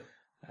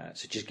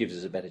 So it just gives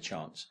us a better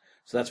chance.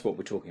 So that's what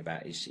we're talking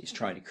about, is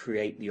trying to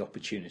create the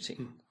opportunity.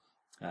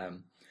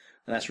 And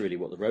that's really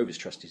what the Rovers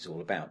Trust is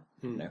all about.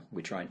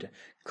 We're trying to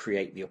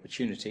create the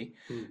opportunity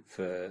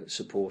for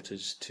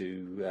supporters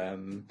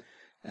to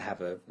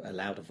have a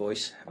louder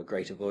voice, have a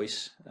greater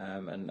voice,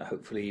 and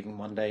hopefully even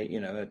one day,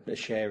 a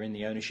share in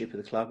the ownership of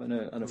the club and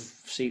a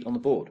seat on the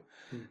board.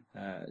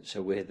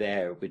 So we're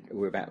there.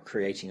 We're about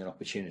creating an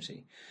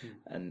opportunity,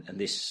 and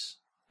this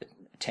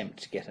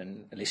attempt to get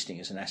a listing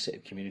as an asset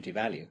of community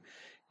value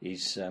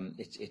is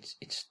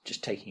it's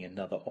just taking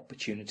another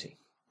opportunity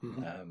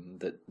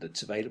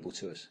that's available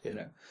to us.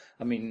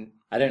 I mean,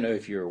 I don't know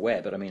if you're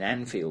aware, but I mean,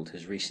 Anfield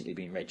has recently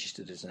been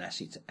registered as an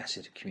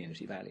asset of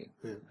community value.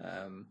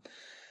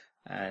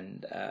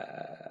 And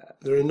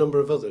there are a number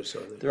of others, are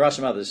there? There are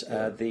some others.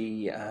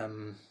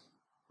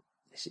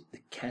 Is it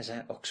the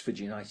Kazam, Oxford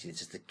United?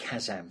 It's the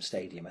Kazam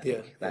Stadium, I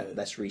think.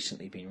 That's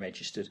recently been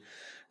registered.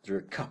 There are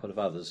a couple of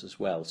others as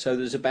well. So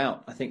there's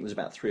about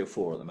 3 or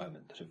 4 at the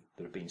moment that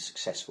have been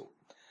successful.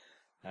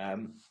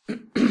 And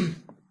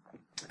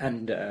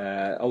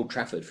Old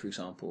Trafford, for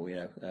example,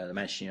 the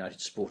Manchester United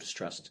Supporters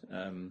Trust,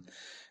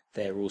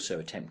 they're also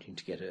attempting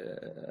to get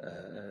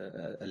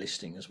a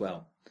listing as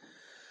well.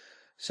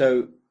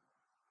 So,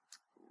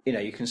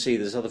 you can see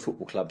there's other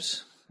football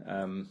clubs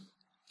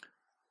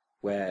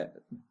where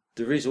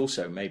there is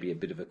also maybe a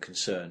bit of a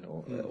concern,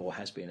 or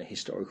has been a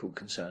historical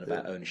concern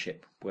about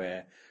ownership,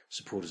 where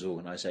supporters'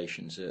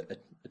 organisations are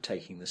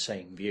taking the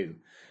same view,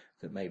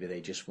 that maybe they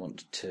just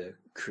want to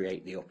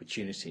create the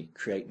opportunity,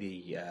 create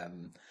the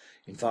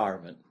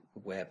environment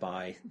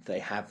whereby they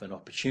have an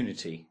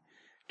opportunity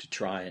to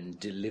try and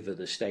deliver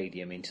the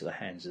stadium into the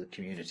hands of the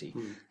community,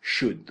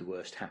 should the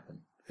worst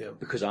happen. Yeah.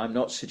 Because I'm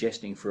not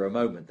suggesting for a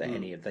moment that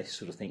any of this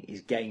sort of thing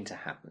is going to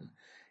happen.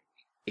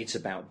 It's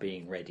about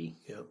being ready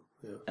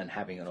and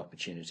having an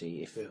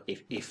opportunity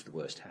if the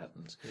worst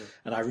happens. Yeah.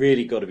 And I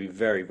really got to be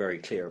very, very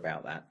clear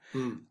about that.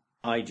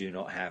 I do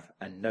not have,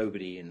 and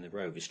nobody in the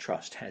Rovers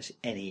Trust has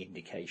any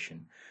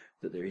indication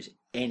that there is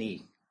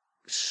any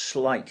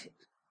slight,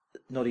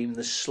 not even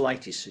the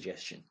slightest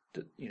suggestion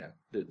that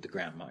that the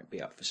ground might be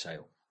up for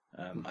sale.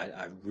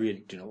 I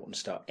really do not want to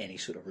start any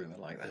sort of rumour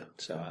like that.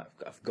 So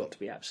I've got to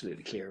be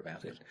absolutely clear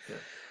about it. Yeah.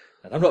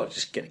 And I'm not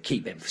just going to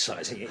keep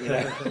emphasising it.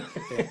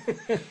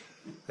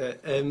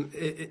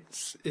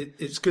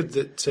 It's good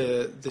that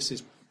this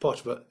is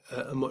part of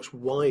a much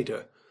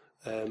wider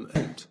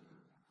effort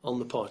on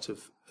the part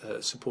of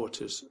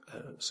supporters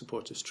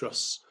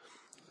trusts,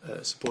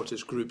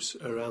 supporters groups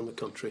around the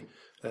country,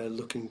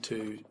 looking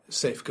to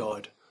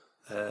safeguard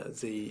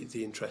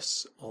the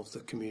interests of the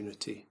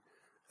community,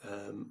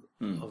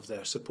 of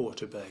their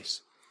supporter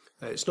base.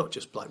 It's not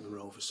just Blackburn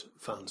Rovers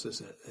fans,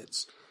 is it?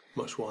 It's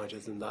much wider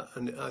than that,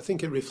 and I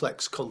think it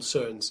reflects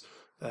concerns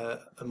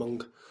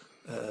among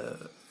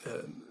the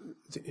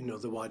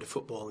wider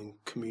footballing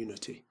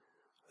community,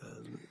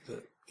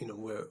 that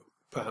where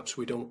perhaps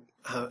we don't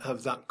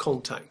have that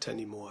contact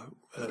anymore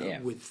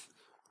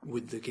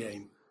with the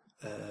game,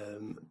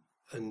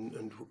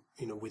 and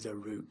with their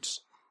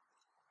roots.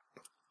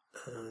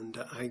 And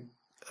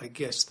I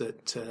guess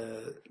that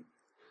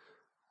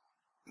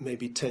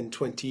maybe 10,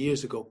 20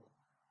 years ago,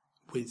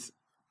 with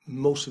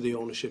most of the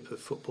ownership of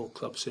football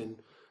clubs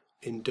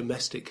in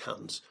domestic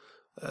hands,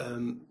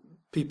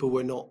 people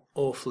were not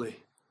awfully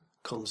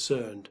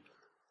concerned.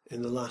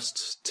 In the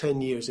last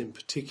 10 years in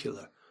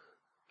particular,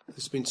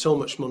 there's been so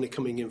much money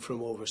coming in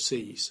from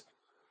overseas.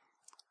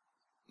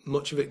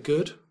 Much of it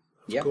good,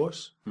 of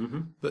course,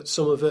 but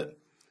some of it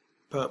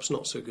perhaps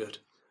not so good.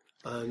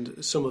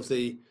 And some of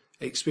the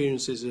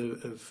experiences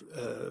of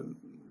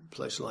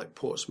places like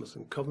Portsmouth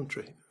and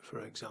Coventry, for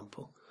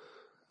example,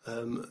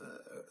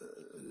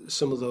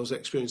 some of those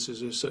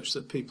experiences are such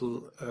that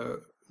people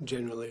are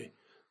generally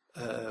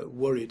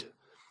worried,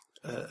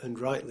 and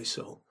rightly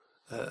so,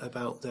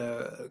 about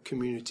their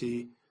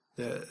community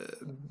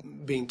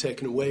being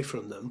taken away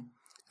from them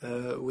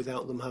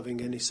without them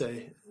having any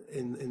say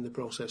in the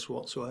process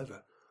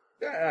whatsoever.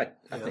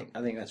 I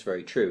think that's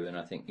very true, and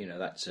I think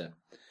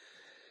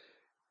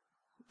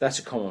that's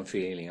a common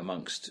feeling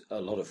amongst a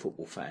lot of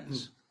football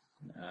fans,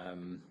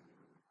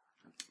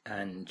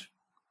 and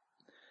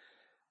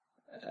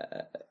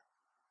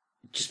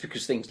just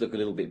because things look a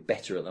little bit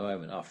better at the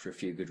moment after a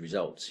few good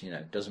results,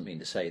 doesn't mean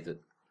to say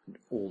that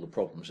all the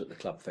problems that the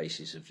club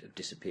faces have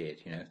disappeared.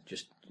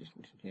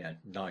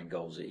 9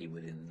 goals at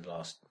Ewood in the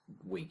last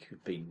week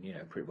had been,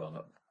 pretty well,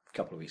 not a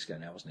couple of weeks ago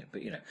now, wasn't it?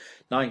 But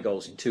 9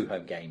 goals in 2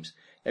 home games.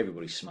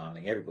 Everybody's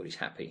smiling. Everybody's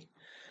happy.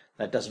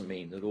 That doesn't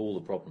mean that all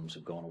the problems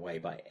have gone away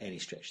by any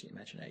stretch of the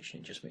imagination.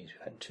 It just means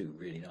we've had 2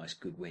 really nice,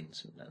 good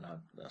wins, and I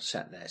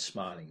sat there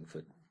smiling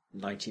for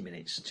 90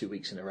 minutes, 2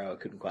 weeks in a row. I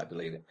couldn't quite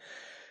believe it.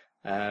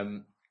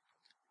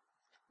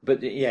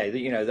 But yeah,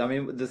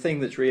 the thing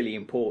that's really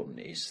important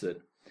is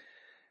that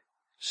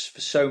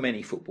for so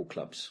many football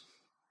clubs,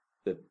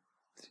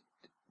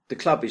 the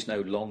club is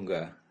no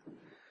longer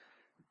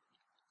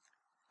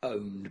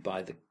owned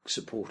by the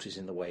supporters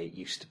in the way it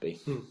used to be.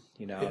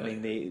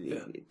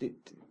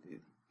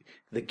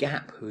 The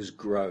gap has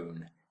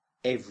grown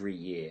every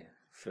year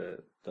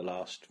for the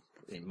last,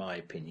 in my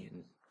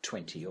opinion,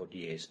 20 odd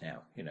years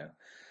now.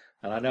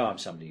 And I know I'm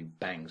somebody who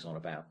bangs on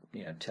about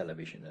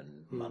television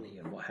and money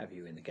and what have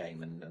you in the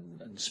game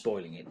and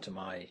spoiling it to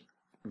my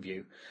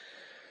view.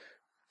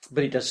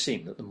 But it does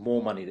seem that the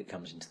more money that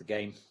comes into the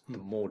game, the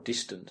more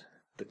distant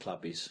the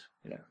club is,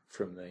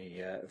 from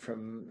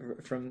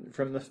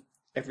the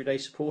everyday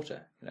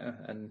supporter,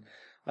 And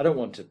I don't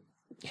want to,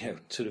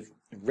 sort of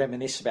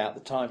reminisce about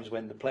the times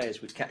when the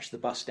players would catch the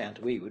bus down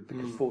to Ewood,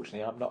 because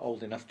fortunately I'm not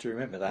old enough to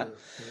remember that.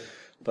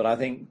 But I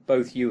think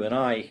both you and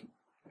I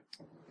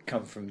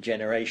come from a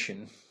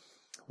generation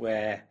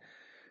where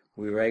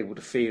we were able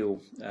to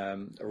feel a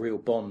real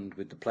bond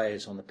with the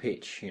players on the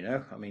pitch.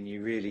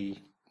 You really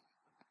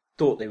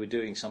thought they were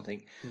doing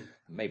something.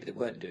 Maybe they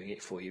weren't doing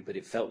it for you, but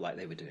it felt like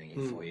they were doing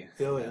it for you.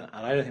 And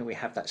I don't think we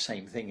have that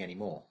same thing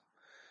anymore.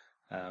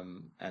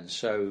 And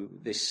so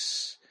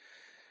this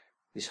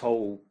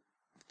whole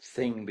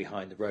thing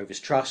behind the Rovers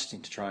Trust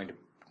into trying to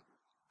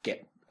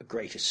get a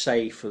greater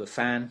say for the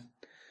fan,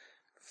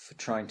 for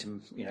trying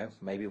to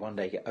maybe one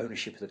day get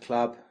ownership of the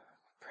club,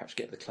 perhaps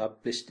get the club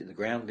listed, the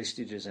ground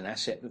listed as an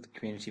asset of the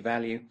community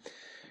value.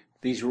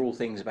 These are all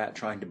things about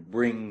trying to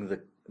bring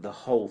the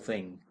whole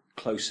thing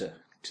closer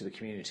to the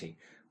community,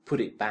 put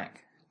it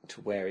back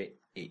to where it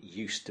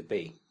used to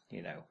be.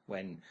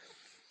 When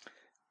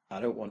I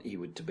don't want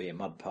Ewood to be a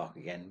mud park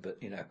again, but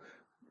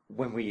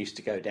when we used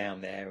to go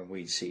down there and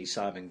we'd see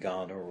Simon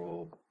Garner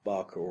or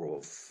Barker or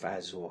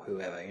Faz or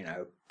whoever,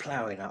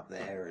 ploughing up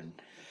there and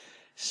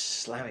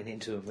slamming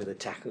into them with a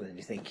tackle, and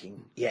you're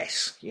thinking,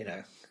 yes,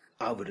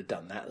 I would have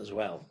done that as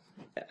well.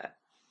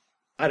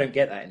 I don't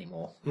get that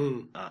anymore,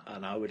 and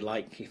I would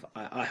like,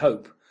 I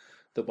hope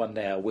that one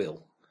day I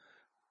will,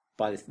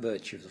 by the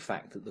virtue of the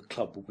fact that the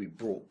club will be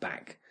brought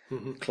back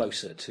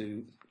closer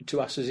to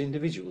us as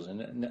individuals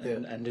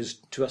and as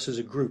to us as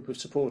a group of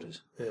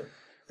supporters.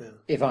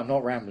 If I'm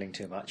not rambling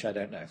too much, I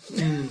don't know.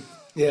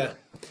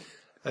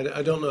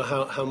 I don't know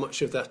how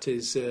much of that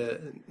is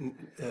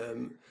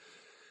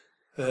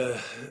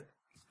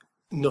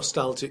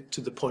nostalgic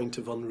to the point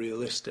of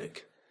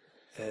unrealistic,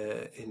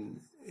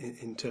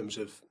 in terms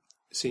of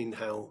seeing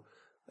how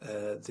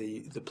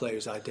the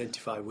players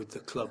identify with the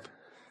club,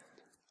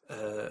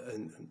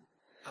 and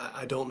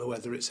I don't know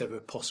whether it's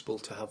ever possible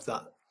to have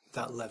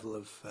that level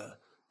of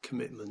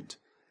commitment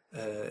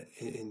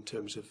in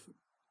terms of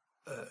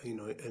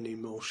an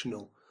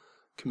emotional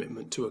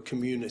commitment to a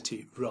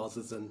community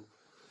rather than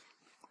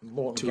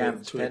Morton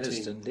Gavin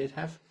Featherston did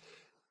have.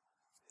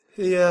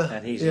 Yeah.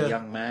 And he's a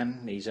young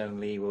man. He's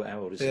only,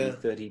 how old is he?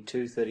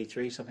 32,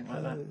 33, something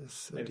like that?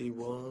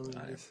 31.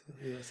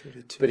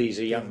 32. But he's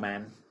a young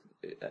man.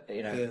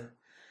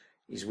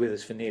 He's with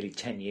us for nearly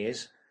 10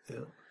 years.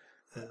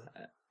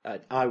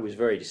 I was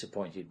very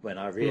disappointed when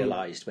I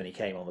realised, when he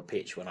came on the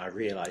pitch, when I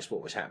realised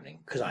what was happening,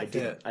 because I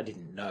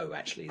didn't know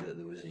actually that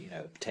there was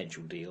a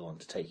potential deal on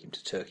to take him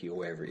to Turkey or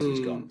wherever it is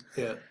he's gone.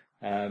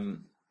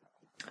 And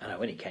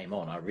when he came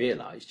on, I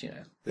realised,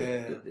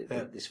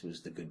 that this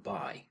was the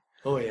goodbye.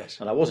 Oh yes.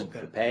 And I wasn't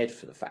prepared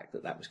for the fact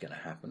that was going to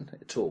happen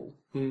at all.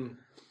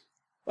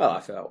 Well, I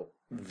felt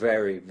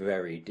very,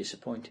 very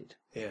disappointed.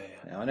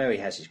 Now, I know he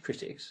has his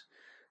critics,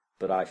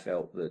 but I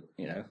felt that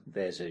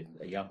there's a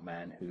young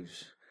man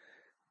who's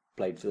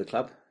played for the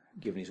club,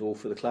 given his all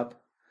for the club,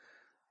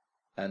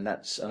 and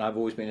I've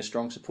always been a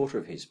strong supporter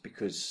of his,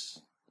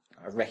 because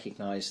I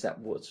recognise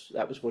that was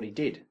what he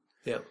did.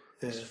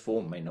 His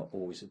form may not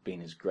always have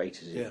been as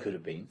great as it could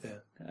have been,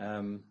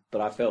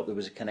 but I felt there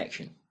was a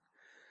connection,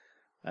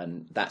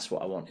 and that's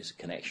what I want, is a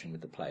connection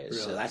with the players.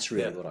 Right. So that's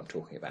really what I'm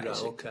talking about.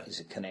 Is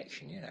a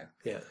connection,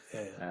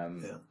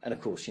 And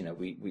of course,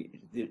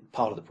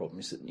 part of the problem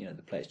is that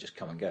the players just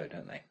come and go,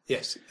 don't they?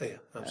 Yes,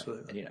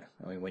 absolutely.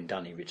 And when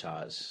Dunny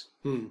retires,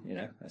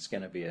 that's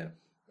going to be a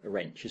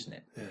wrench, isn't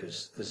it?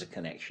 Because there's a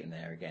connection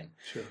there again.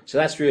 Sure. So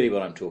that's really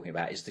what I'm talking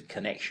about, is the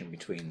connection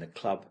between the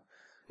club,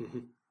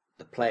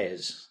 the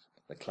players,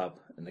 the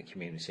club, and the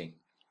community,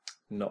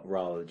 not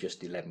rather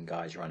just 11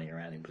 guys running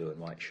around in blue and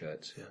white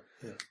shirts.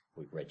 Yeah.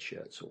 With red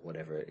shirts or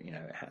whatever it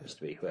happens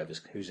to be, whoever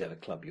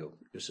club you're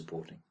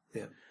supporting.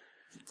 Yeah.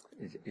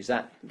 Is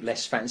that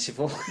less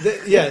fanciful?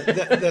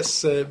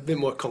 That's a bit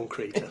more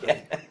concrete, I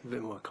think. A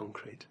bit more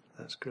concrete.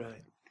 That's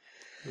great.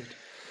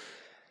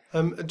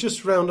 Good.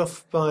 Just round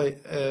off by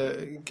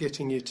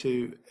getting you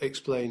to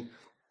explain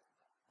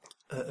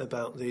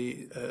about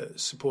the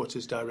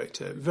supporters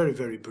director very,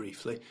 very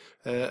briefly.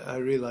 I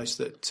realise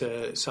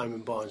that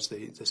Simon Barnes,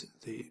 the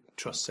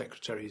trust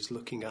secretary, is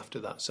looking after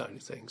that side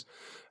of things.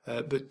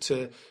 But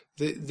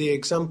the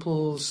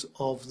examples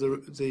of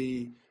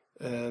the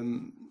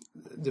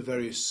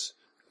various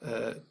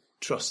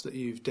trusts that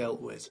you've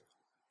dealt with,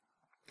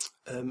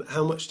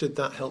 how much did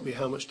that help you?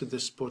 How much did the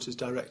Supporters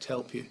Direct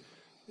help you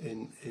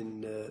in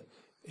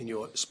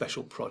your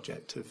special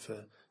project of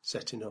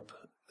setting up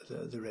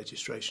the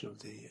registration of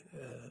the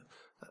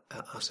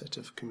asset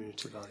of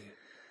community value?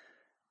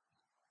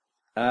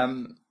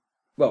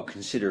 Well,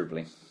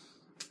 considerably.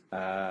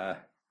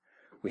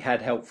 We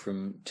had help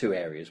from two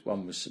areas.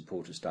 One was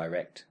Supporters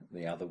Direct.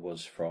 The other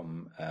was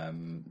from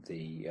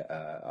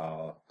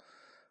our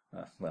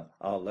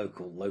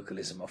local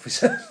localism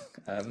officer.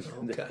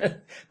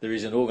 There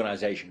is an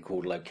organisation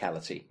called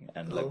Locality,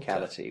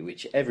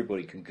 which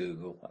everybody can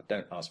Google.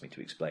 Don't ask me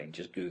to explain,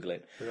 just Google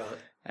it. Right.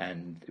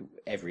 And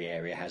every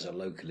area has a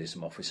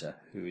localism officer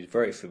who is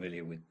very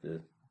familiar with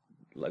the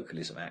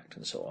Localism Act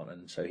and so on,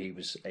 and so he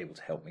was able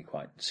to help me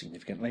quite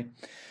significantly.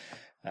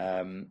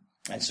 And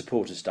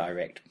Supporters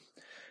Direct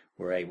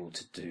were able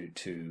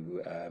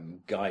to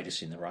guide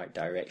us in the right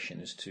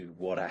direction as to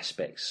what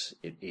aspects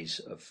it is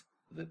of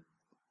the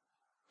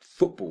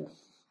football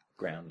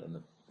ground and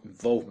the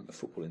involvement of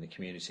football in the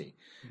community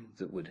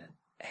that would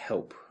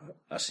help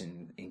us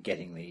in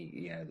getting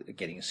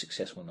getting a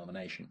successful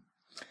nomination.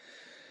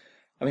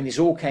 I mean, this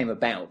all came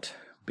about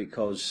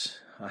because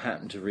I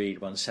happened to read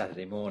one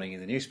Saturday morning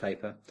in the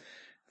newspaper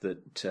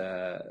that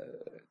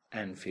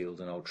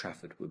Anfield and Old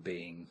Trafford were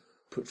being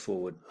put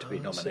forward to be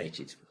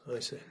nominated. I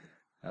see.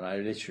 And I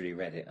literally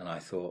read it and I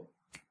thought,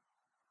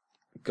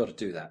 got to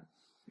do that.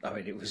 I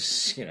mean, it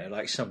was,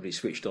 like somebody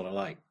switched on a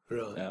light.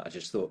 Right. I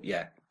just thought,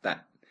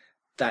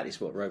 that is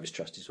what Rovers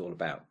Trust is all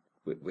about.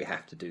 We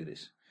have to do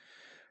this.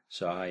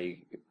 So I,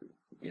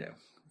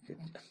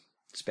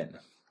 spent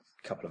a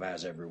couple of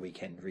hours over a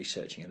weekend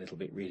researching a little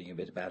bit, reading a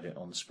bit about it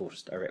on the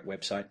Supporters Direct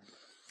website.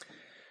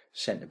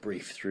 Sent a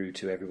brief through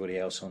to everybody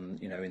else on,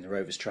 in the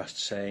Rovers Trust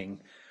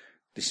saying,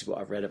 this is what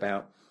I've read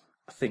about.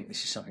 I think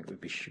this is something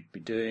we should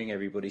be doing.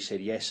 Everybody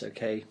said, yes,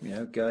 okay,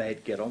 go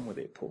ahead, get on with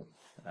it, Paul.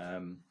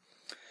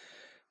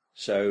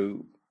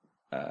 So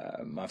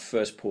my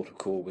first port of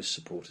call was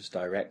Supporters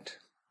Direct.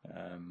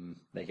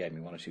 They gave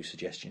me one or two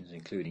suggestions,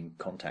 including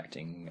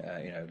contacting,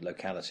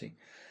 Locality.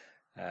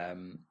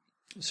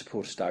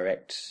 Supporters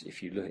Direct,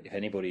 if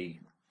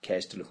anybody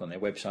cares to look on their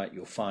website,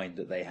 you'll find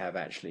that they have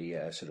actually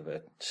sort of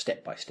a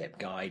step-by-step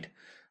guide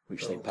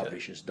which they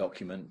publish as a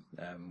document,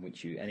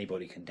 which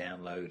anybody can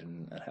download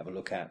and have a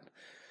look at,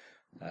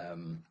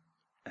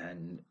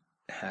 and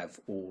have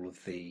all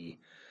of the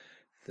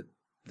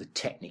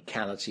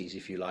technicalities,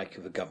 if you like,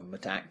 of a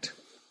government act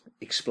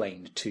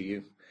explained to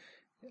you,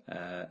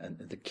 and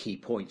the key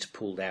points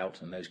pulled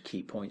out, and those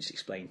key points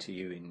explained to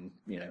you in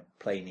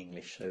plain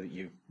English, so that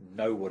you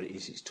know what it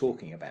is it's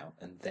talking about,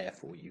 and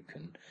therefore you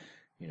can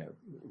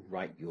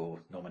write your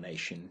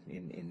nomination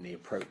in the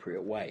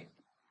appropriate way.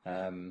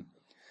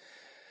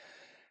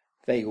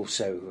 They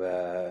also,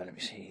 let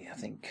me see, I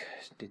think,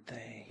 did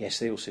they? Yes,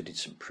 they also did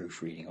some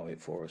proofreading of it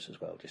for us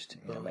as well, just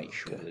to make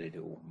sure that it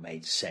all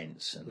made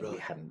sense and that we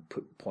hadn't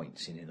put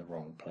points in the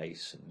wrong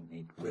place and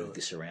he'd moved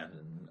this around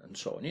and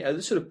so on. The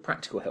sort of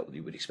practical help that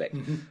you would expect,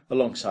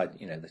 alongside,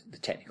 the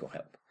technical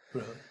help.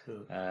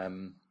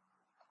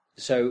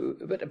 So,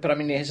 but I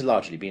mean, it has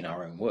largely been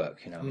our own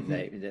work.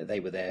 They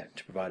were there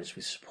to provide us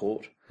with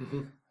support.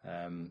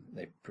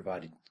 They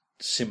provided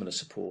similar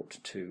support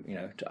to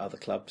to other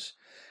clubs.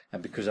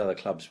 And because other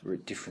clubs were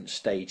at different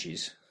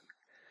stages,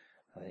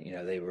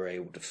 they were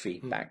able to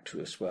feed back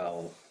to us,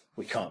 well,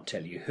 we can't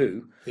tell you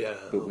who,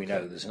 but we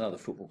know there's another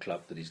football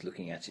club that is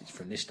looking at it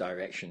from this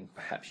direction.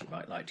 Perhaps you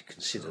might like to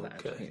consider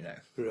that,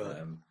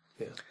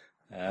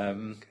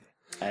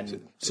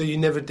 And so you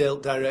never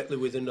dealt directly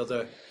with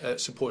another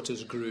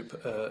supporters group,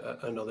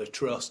 another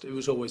trust. It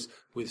was always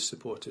with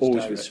Supporters Direct.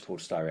 Always with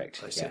Supporters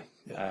Direct, I see.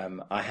 Yeah.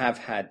 I have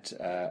had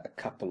a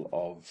couple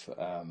of...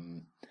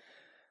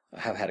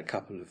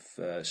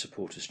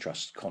 supporters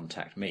trusts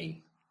contact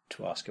me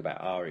to ask about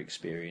our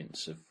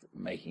experience of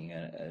making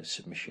a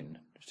submission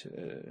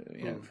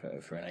to,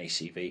 for an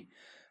ACV,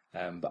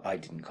 but I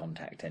didn't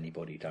contact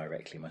anybody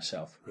directly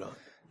myself.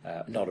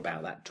 Right. Not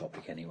about that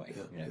topic anyway.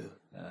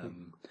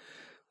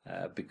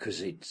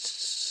 Because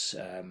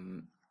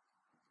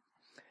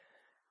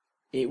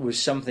it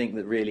was something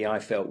that really I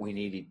felt we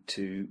needed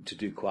to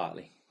do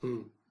quietly.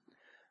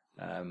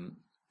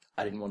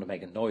 I didn't want to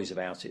make a noise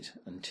about it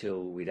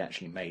until we'd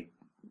actually made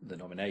the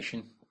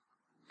nomination.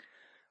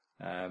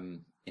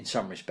 In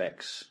some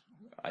respects,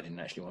 I didn't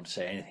actually want to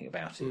say anything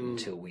about it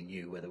until we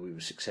knew whether we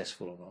were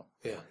successful or not.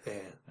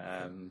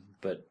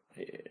 But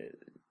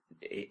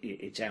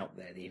it's out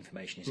there. The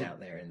information is out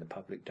there in the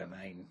public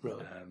domain. Right.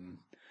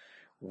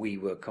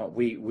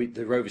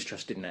 The Rovers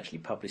Trust didn't actually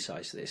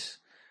publicise this.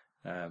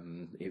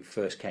 It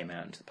first came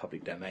out into the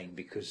public domain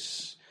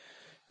because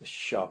a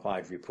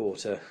sharp-eyed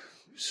reporter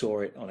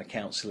saw it on a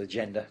council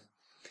agenda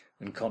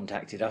and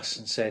contacted us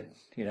and said,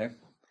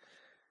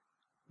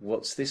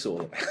 what's this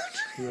all about?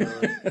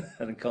 Right.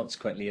 And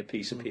consequently a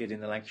piece appeared in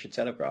the Lancashire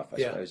Telegraph, I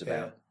suppose,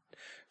 about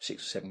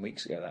 6 or 7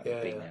 weeks ago, that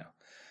would be now.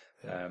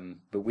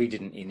 But we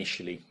didn't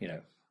initially,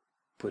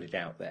 put it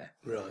out there.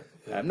 Right.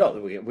 Not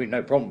that we had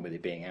no problem with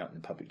it being out in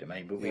the public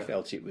domain, but we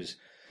felt it was...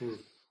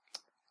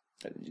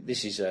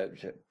 This is a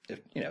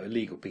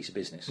legal piece of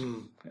business,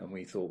 and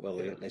we thought,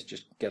 well, let's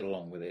just get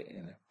along with it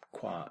in a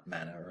quiet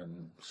manner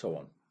and so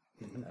on.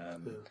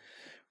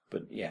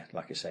 But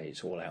like I say,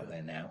 it's all out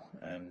there now,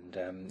 and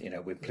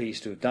we're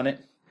pleased to have done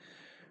it.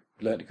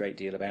 Learned a great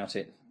deal about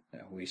it.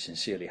 We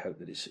sincerely hope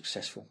that it's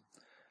successful.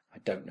 I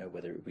don't know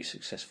whether it will be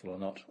successful or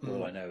not.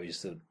 All I know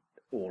is that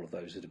all of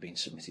those that have been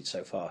submitted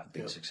so far have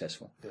been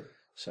successful.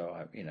 So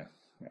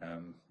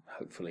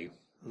hopefully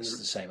it's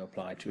the same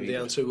applied to the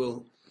answer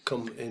will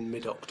come in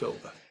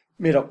mid-October.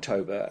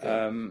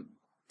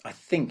 I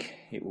think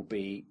it will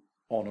be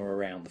on or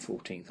around the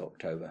 14th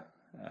October.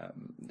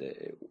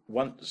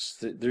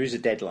 There is a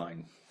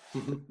deadline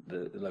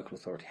the local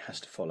authority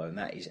has to follow, and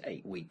that is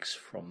 8 weeks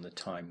from the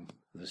time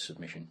of the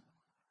submission.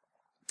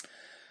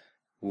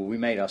 Well, we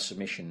made our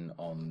submission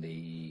on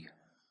the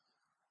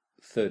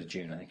 3rd of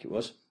June, I think it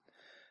was.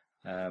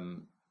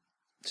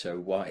 So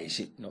why is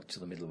it not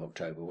till the middle of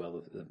October?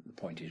 Well, the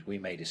point is we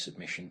made a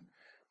submission.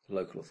 The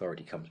local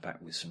authority comes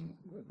back with some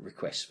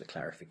requests for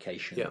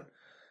clarification.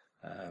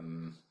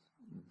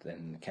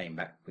 Then came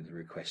back with a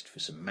request for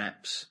some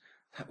maps.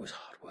 That was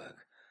hard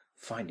work.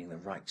 Finding the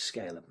right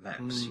scale of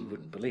maps, you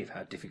wouldn't believe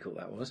how difficult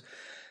that was,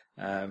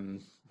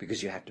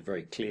 because you have to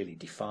very clearly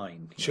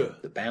define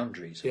the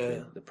boundaries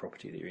of the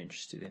property that you're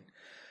interested in.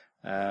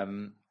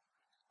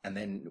 And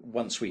then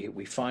once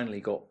we finally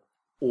got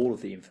all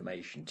of the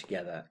information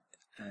together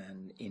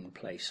and in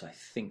place, I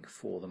think,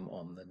 for them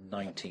on the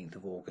 19th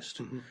of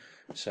August.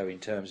 So in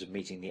terms of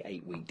meeting the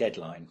 8-week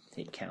deadline,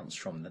 it counts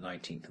from the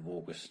 19th of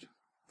August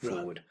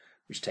forward,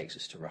 which takes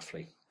us to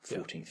roughly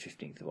 14th,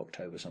 15th of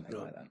October, something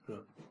like that.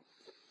 Right.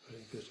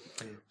 Very good.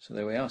 So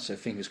there we are. So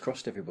fingers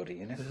crossed,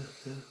 everybody,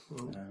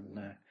 Well,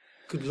 And,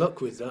 good luck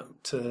with that.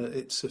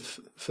 It's a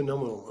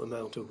phenomenal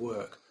amount of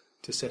work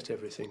to set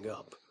everything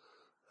up,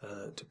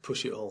 to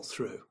push it all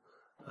through.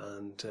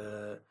 And,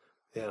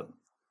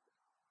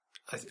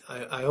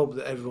 I hope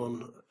that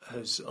everyone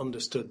has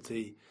understood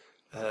the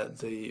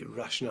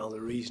rationale, the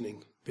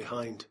reasoning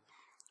behind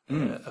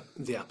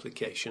the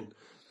application,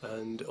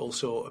 and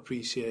also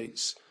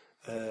appreciates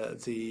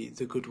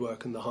the good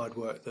work and the hard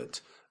work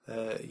that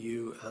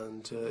you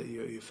and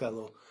your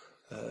fellow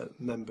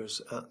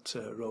members at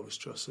Rovers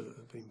Trust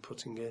have been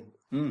putting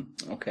in.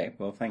 Okay,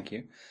 well, thank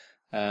you.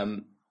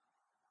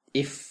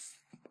 If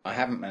I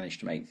haven't managed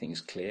to make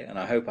things clear, and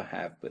I hope I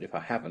have, but if I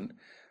haven't,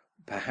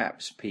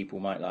 perhaps people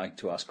might like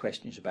to ask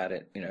questions about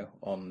it,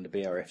 on the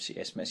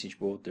BRFCS message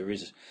board. There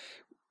is,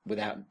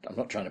 I'm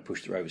not trying to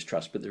push the Rovers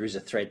Trust, but there is a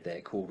thread there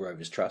called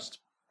Rovers Trust.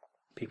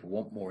 People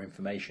want more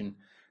information,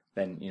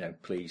 then,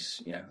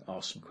 please,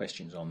 ask some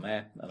questions on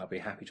there, and I'll be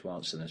happy to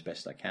answer them as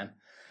best I can.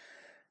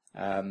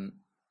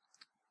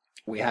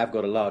 We have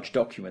got a large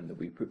document that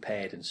we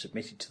prepared and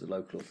submitted to the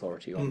local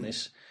authority on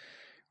this,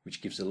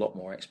 which gives a lot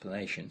more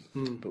explanation,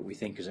 but we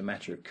think as a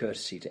matter of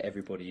courtesy to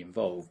everybody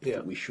involved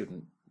that we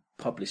shouldn't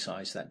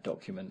publicise that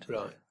document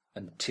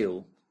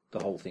until the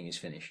whole thing is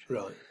finished.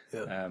 Right.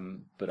 Yeah.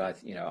 But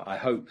I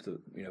hope that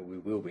we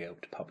will be able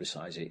to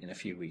publicise it in a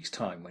few weeks'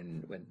 time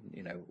when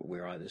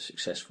we're either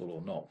successful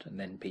or not, and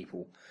then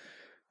people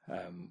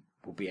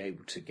will be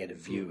able to get a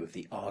view of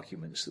the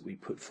arguments that we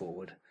put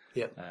forward.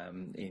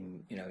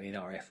 In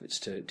our efforts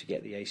to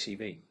get the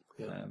ACV.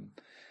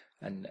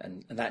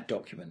 And that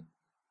document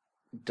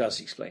does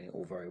explain it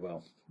all very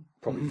well,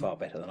 probably far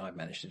better than I've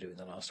managed to do in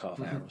the last half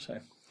hour or so.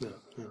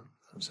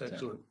 That's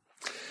excellent.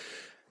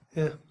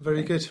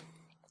 Very good.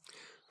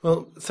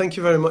 Well, thank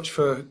you very much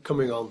for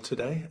coming on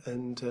today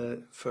and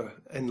for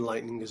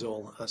enlightening us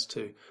all as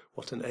to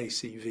what an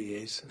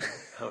ACV is and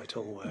how it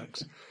all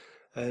works.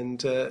 And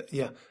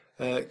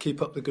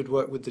keep up the good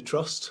work with the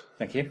Trust.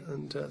 Thank you.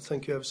 And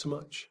thank you ever so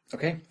much.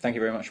 Okay, thank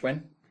you very much,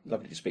 Wen.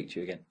 Lovely to speak to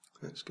you again.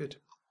 That's good.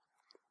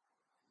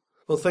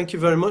 Well, thank you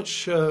very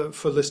much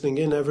for listening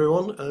in,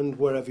 everyone, and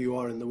wherever you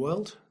are in the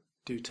world,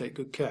 do take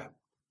good care.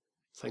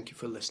 Thank you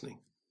for listening.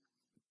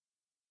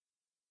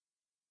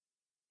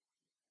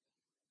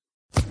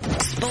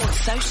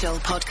 Sports Social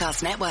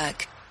Podcast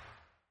Network.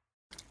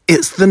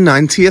 It's the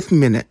 90th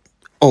minute.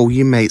 All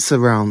your mates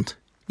around.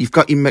 You've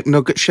got your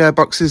McNugget share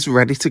boxes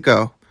ready to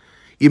go.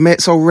 Your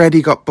mate's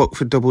already got booked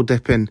for double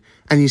dipping,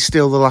 and you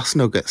steal the last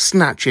nugget,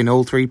 snatching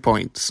all 3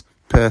 points.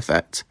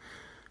 Perfect.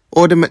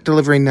 Order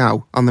McDelivery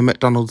now on the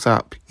McDonald's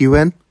app. You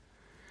in?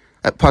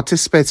 at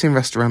participating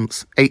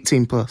restaurants.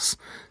 18 plus.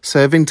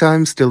 Serving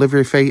times,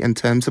 delivery fee and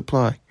terms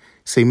apply.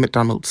 See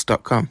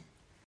mcdonalds.com.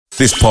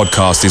 This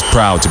podcast is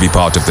proud to be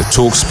part of the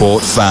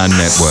TalkSport Fan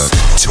Network.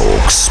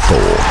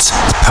 TalkSport.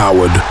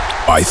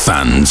 Powered by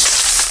fans.